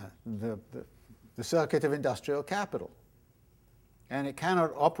the circuit of industrial capital. And it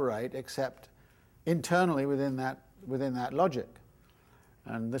cannot operate except internally within that logic.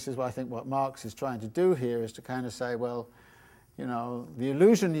 And this is what I think what Marx is trying to do here is to kind of say, well, you know, the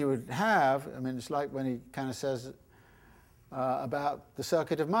illusion you would have, I mean, it's like when he kind of says about the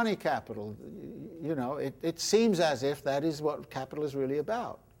circuit of money capital, you know, it seems as if that is what capital is really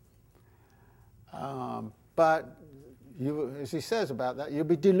about. But you, as he says about that, you'll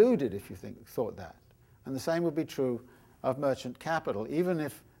be deluded if you thought that. And the same would be true of merchant capital, even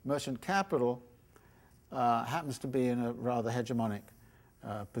if merchant capital happens to be in a rather hegemonic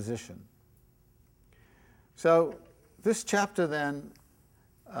position. So this chapter then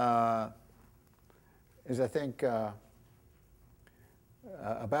is, I think,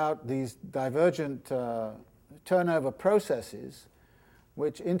 about these divergent turnover processes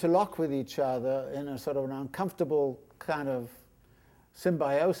which interlock with each other in a sort of an uncomfortable kind of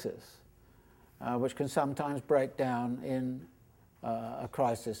symbiosis, which can sometimes break down in a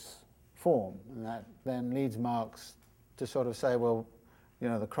crisis form. And that then leads Marx to sort of say, well, you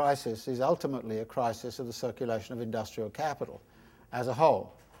know, the crisis is ultimately a crisis of the circulation of industrial capital as a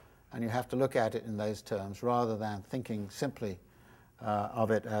whole. And you have to look at it in those terms rather than thinking simply of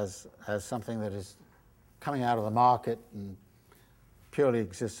it as something that is coming out of the market and purely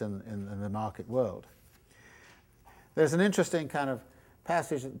exists in the market world. There's an interesting kind of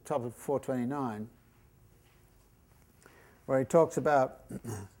passage at the top of 429 where he talks about,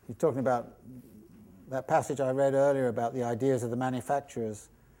 he's talking about that passage I read earlier about the ideas of the manufacturers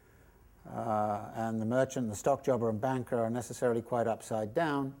and the merchant, the stock jobber and banker are necessarily quite upside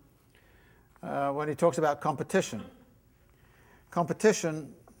down. When he talks about competition.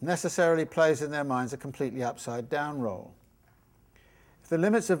 Competition necessarily plays in their minds a completely upside down role. If the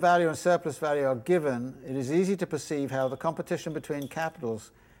limits of value and surplus value are given, it is easy to perceive how the competition between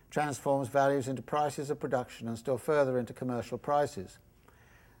capitals transforms values into prices of production and still further into commercial prices,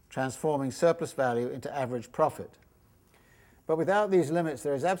 transforming surplus value into average profit. But without these limits,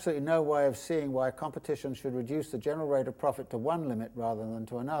 there is absolutely no way of seeing why competition should reduce the general rate of profit to one limit rather than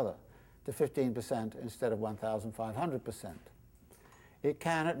to another, to 15% instead of 1,500%. It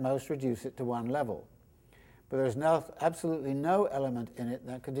can at most reduce it to one level. But there is absolutely no element in it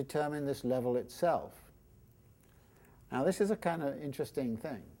that can determine this level itself. Now this is a kind of interesting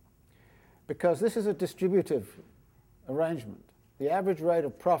thing, because this is a distributive arrangement. The average rate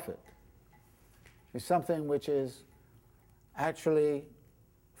of profit is something which is actually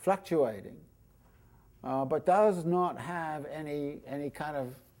fluctuating, but does not have any kind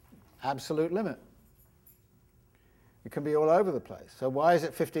of absolute limit. It can be all over the place. So why is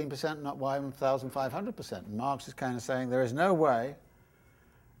it 15%, not why 1,500%? And Marx is kind of saying there is no way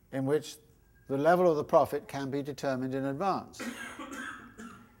in which the level of the profit can be determined in advance.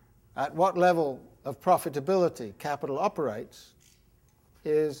 At what level of profitability capital operates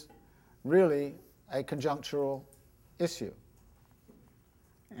is really a conjunctural issue.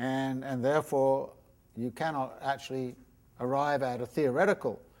 And therefore, you cannot actually arrive at a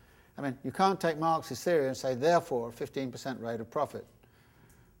theoretical. I mean, you can't take Marx's theory and say, therefore, a 15% rate of profit.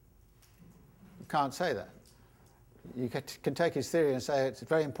 You can't say that. You can take his theory and say it's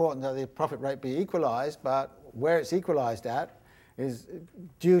very important that the profit rate be equalized, but where it's equalized at is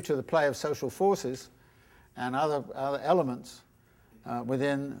due to the play of social forces and other elements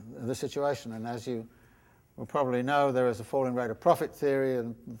within the situation. And as you will probably know, there is a falling rate of profit theory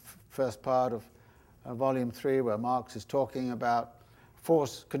in the first part of Volume 3, where Marx is talking about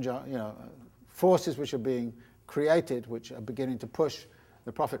forces which are being created, which are beginning to push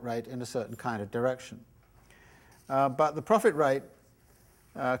the profit rate in a certain kind of direction. But the profit rate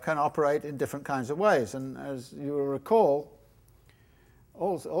can operate in different kinds of ways. And as you will recall,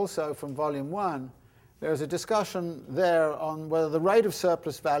 also from Volume 1, there is a discussion there on whether the rate of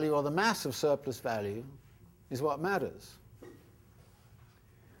surplus value or the mass of surplus value is what matters.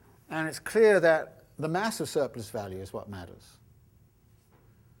 And it's clear that the mass of surplus value is what matters.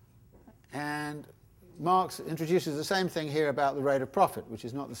 And Marx introduces the same thing here about the rate of profit, which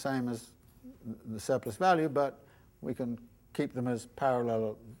is not the same as the surplus value, but we can keep them as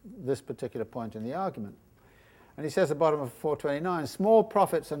parallel at this particular point in the argument. And he says at the bottom of 429, small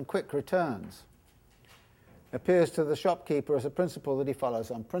profits and quick returns appears to the shopkeeper as a principle that he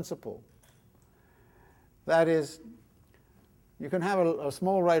follows on principle. That is, you can have a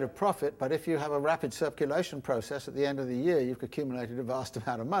small rate of profit, but if you have a rapid circulation process at the end of the year, you've accumulated a vast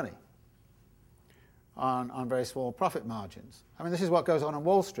amount of money on very small profit margins. I mean, this is what goes on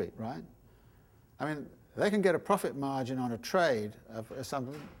Wall Street, right? I mean, they can get a profit margin on a trade of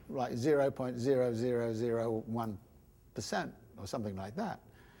something like 0.0001% or something like that.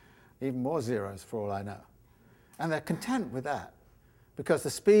 Even more zeros for all I know. And they're content with that because the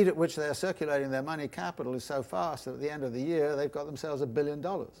speed at which they're circulating their money capital is so fast that at the end of the year they've got themselves $1 billion.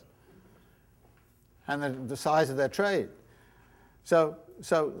 And the size of their trade. So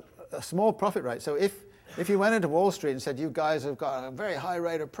a small profit rate. So if you went into Wall Street and said, you guys have got a very high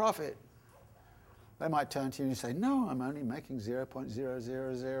rate of profit, they might turn to you and say, no, I'm only making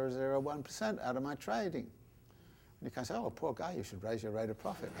 0.00001% out of my trading. And you can say, oh, poor guy, you should raise your rate of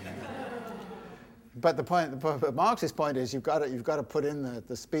profit. I mean, but Marx's point is you've got to put in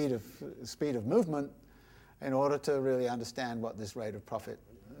the speed of movement in order to really understand what this rate of profit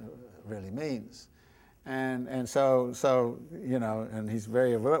really means. And so you know, and he's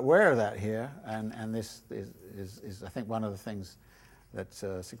very aware of that here, and this is I think one of the things that's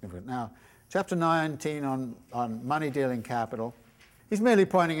significant. Now, Chapter 19 on money dealing capital, he's merely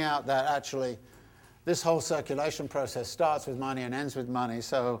pointing out that actually this whole circulation process starts with money and ends with money,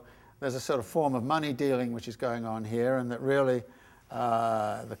 so there's a sort of form of money dealing which is going on here, and that really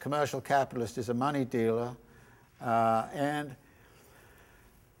the commercial capitalist is a money dealer, and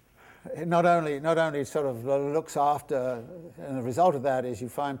it not only sort of looks after, and the result of that is you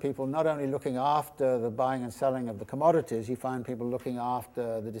find people not only looking after the buying and selling of the commodities, you find people looking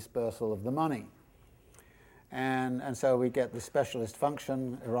after the dispersal of the money. And so we get the specialist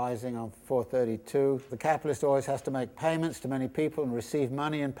function arising on 432. The capitalist always has to make payments to many people and receive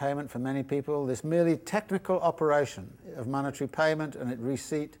money in payment from many people. This merely technical operation of monetary payment and its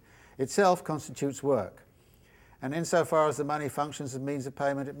receipt itself constitutes work. And insofar as the money functions as means of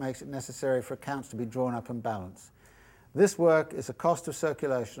payment, it makes it necessary for accounts to be drawn up and balanced. This work is a cost of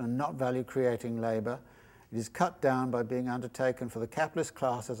circulation and not value-creating labour. It is cut down by being undertaken for the capitalist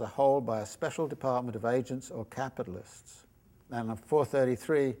class as a whole by a special department of agents or capitalists. And on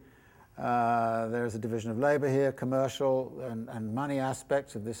 433, there is a division of labour here, commercial and money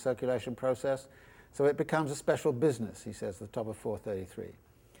aspects of this circulation process. So it becomes a special business, he says at the top of 433.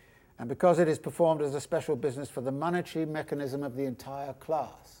 And because it is performed as a special business for the monetary mechanism of the entire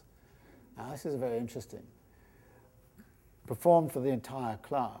class. Now this is very interesting. Performed for the entire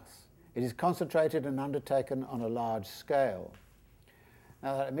class. It is concentrated and undertaken on a large scale.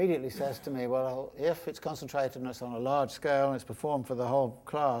 Now that immediately says to me, well, if it's concentrated and it's on a large scale and it's performed for the whole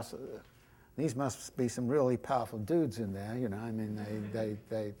class, these must be some really powerful dudes in there, you know. I mean,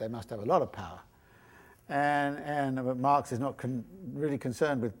 they must have a lot of power. But Marx is not really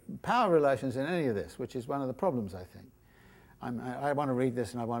concerned with power relations in any of this, which is one of the problems, I think. I want to read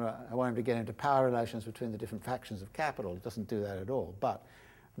this, and I want him to get into power relations between the different factions of capital. It doesn't do that at all. But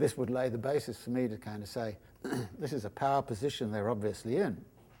this would lay the basis for me to kind of say, this is a power position they're obviously in.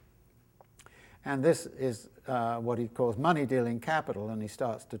 And this is what he calls money-dealing capital, and he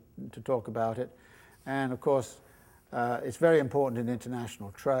starts to talk about it. And, of course, it's very important in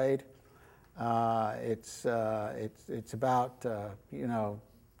international trade. It's about,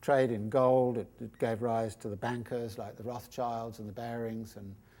 trade in gold. It gave rise to the bankers like the Rothschilds and the Barings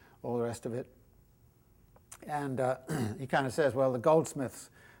and all the rest of it. And he kind of says, well, the goldsmiths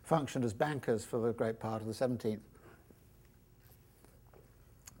functioned as bankers for the great part of the 17th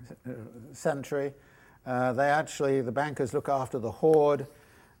century. The bankers look after the hoard.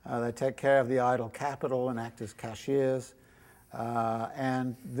 They take care of the idle capital and act as cashiers.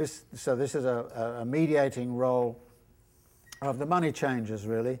 And this is a mediating role of the money changers,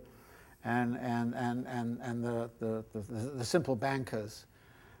 really, and the simple bankers.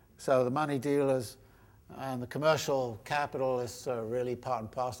 So the money dealers and the commercial capitalists are really part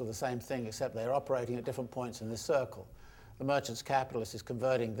and parcel of the same thing, except they're operating at different points in this circle. The merchant's capitalist is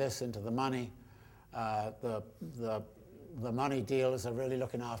converting this into the money. The money dealers are really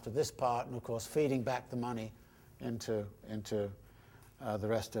looking after this part, and of course feeding back the money into the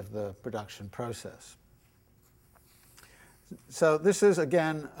rest of the production process. So this is,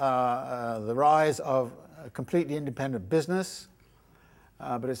 again, the rise of a completely independent business,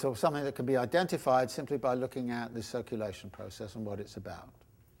 but it's something that can be identified simply by looking at the circulation process and what it's about.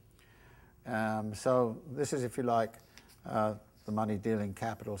 So this is, if you like, the money-dealing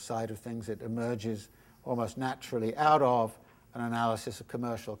capital side of things. It emerges almost naturally out of an analysis of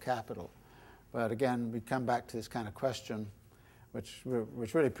commercial capital. But again, we come back to this kind of question, which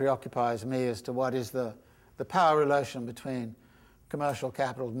really preoccupies me, as to what is the power relation between commercial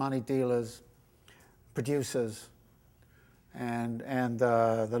capital, money dealers, producers, and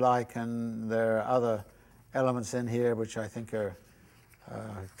the like. And there are other elements in here which I think are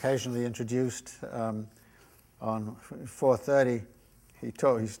occasionally introduced. On 430,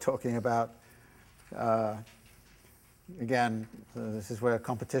 he's talking about, again, this is where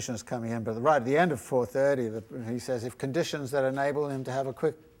competition is coming in, but right at the end of 430, he says, if conditions that enable him to have a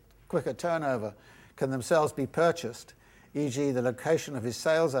quicker turnover can themselves be purchased, e.g. the location of his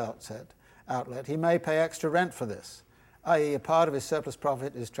sales outlet, he may pay extra rent for this, i.e. a part of his surplus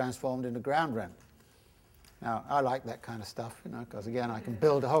profit is transformed into ground rent. Now, I like that kind of stuff, because again, I can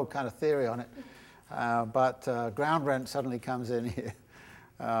build a whole kind of theory on it. But ground rent suddenly comes in here,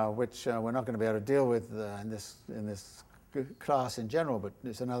 which we're not going to be able to deal with in this class in general, but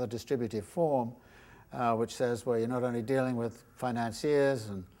it's another distributive form which says, well, you're not only dealing with financiers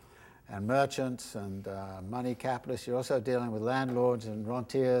and merchants and money capitalists, you're also dealing with landlords and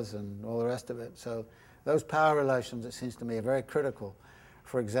rentiers and all the rest of it. So those power relations, it seems to me, are very critical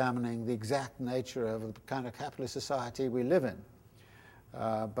for examining the exact nature of the kind of capitalist society we live in.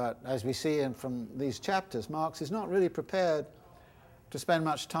 But as we see from these chapters, Marx is not really prepared to spend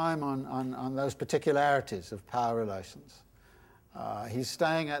much time on those particularities of power relations. He's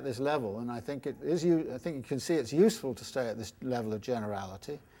staying at this level, and I think you can see it's useful to stay at this level of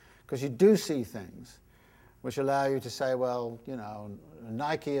generality, because you do see things which allow you to say, well,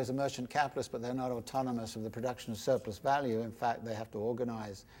 Nike is a merchant capitalist, but they're not autonomous of the production of surplus value. In fact, they have to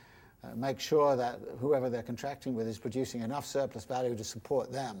organize, make sure that whoever they're contracting with is producing enough surplus value to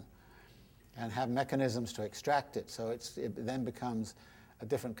support them, and have mechanisms to extract it. So it then becomes a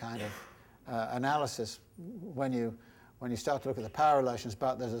different kind of analysis when you start to look at the power relations,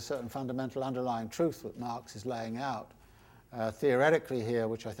 but there's a certain fundamental underlying truth that Marx is laying out theoretically here,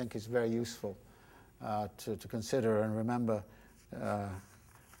 which I think is very useful to consider and remember.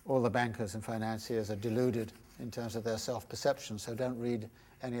 All the bankers and financiers are deluded in terms of their self-perception, so don't read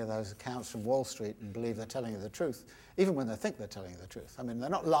any of those accounts from Wall Street and believe they're telling you the truth, even when they think they're telling you the truth. I mean, they're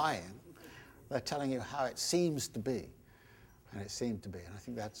not lying. They're telling you how it seems to be, and it seemed to be. And I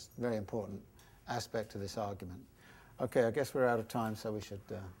think that's a very important aspect of this argument. Okay, I guess we're out of time, so we should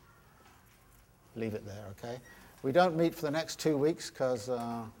leave it there, okay? We don't meet for the next 2 weeks because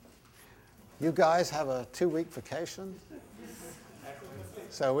you guys have a 2-week vacation.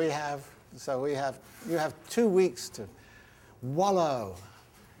 You have 2 weeks to wallow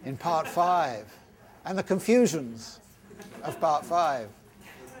in part 5 and the confusions of part 5.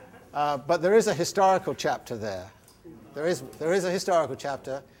 But there is a historical chapter there. There is a historical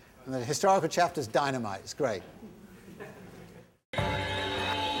chapter, and the historical chapter is dynamite. It's great.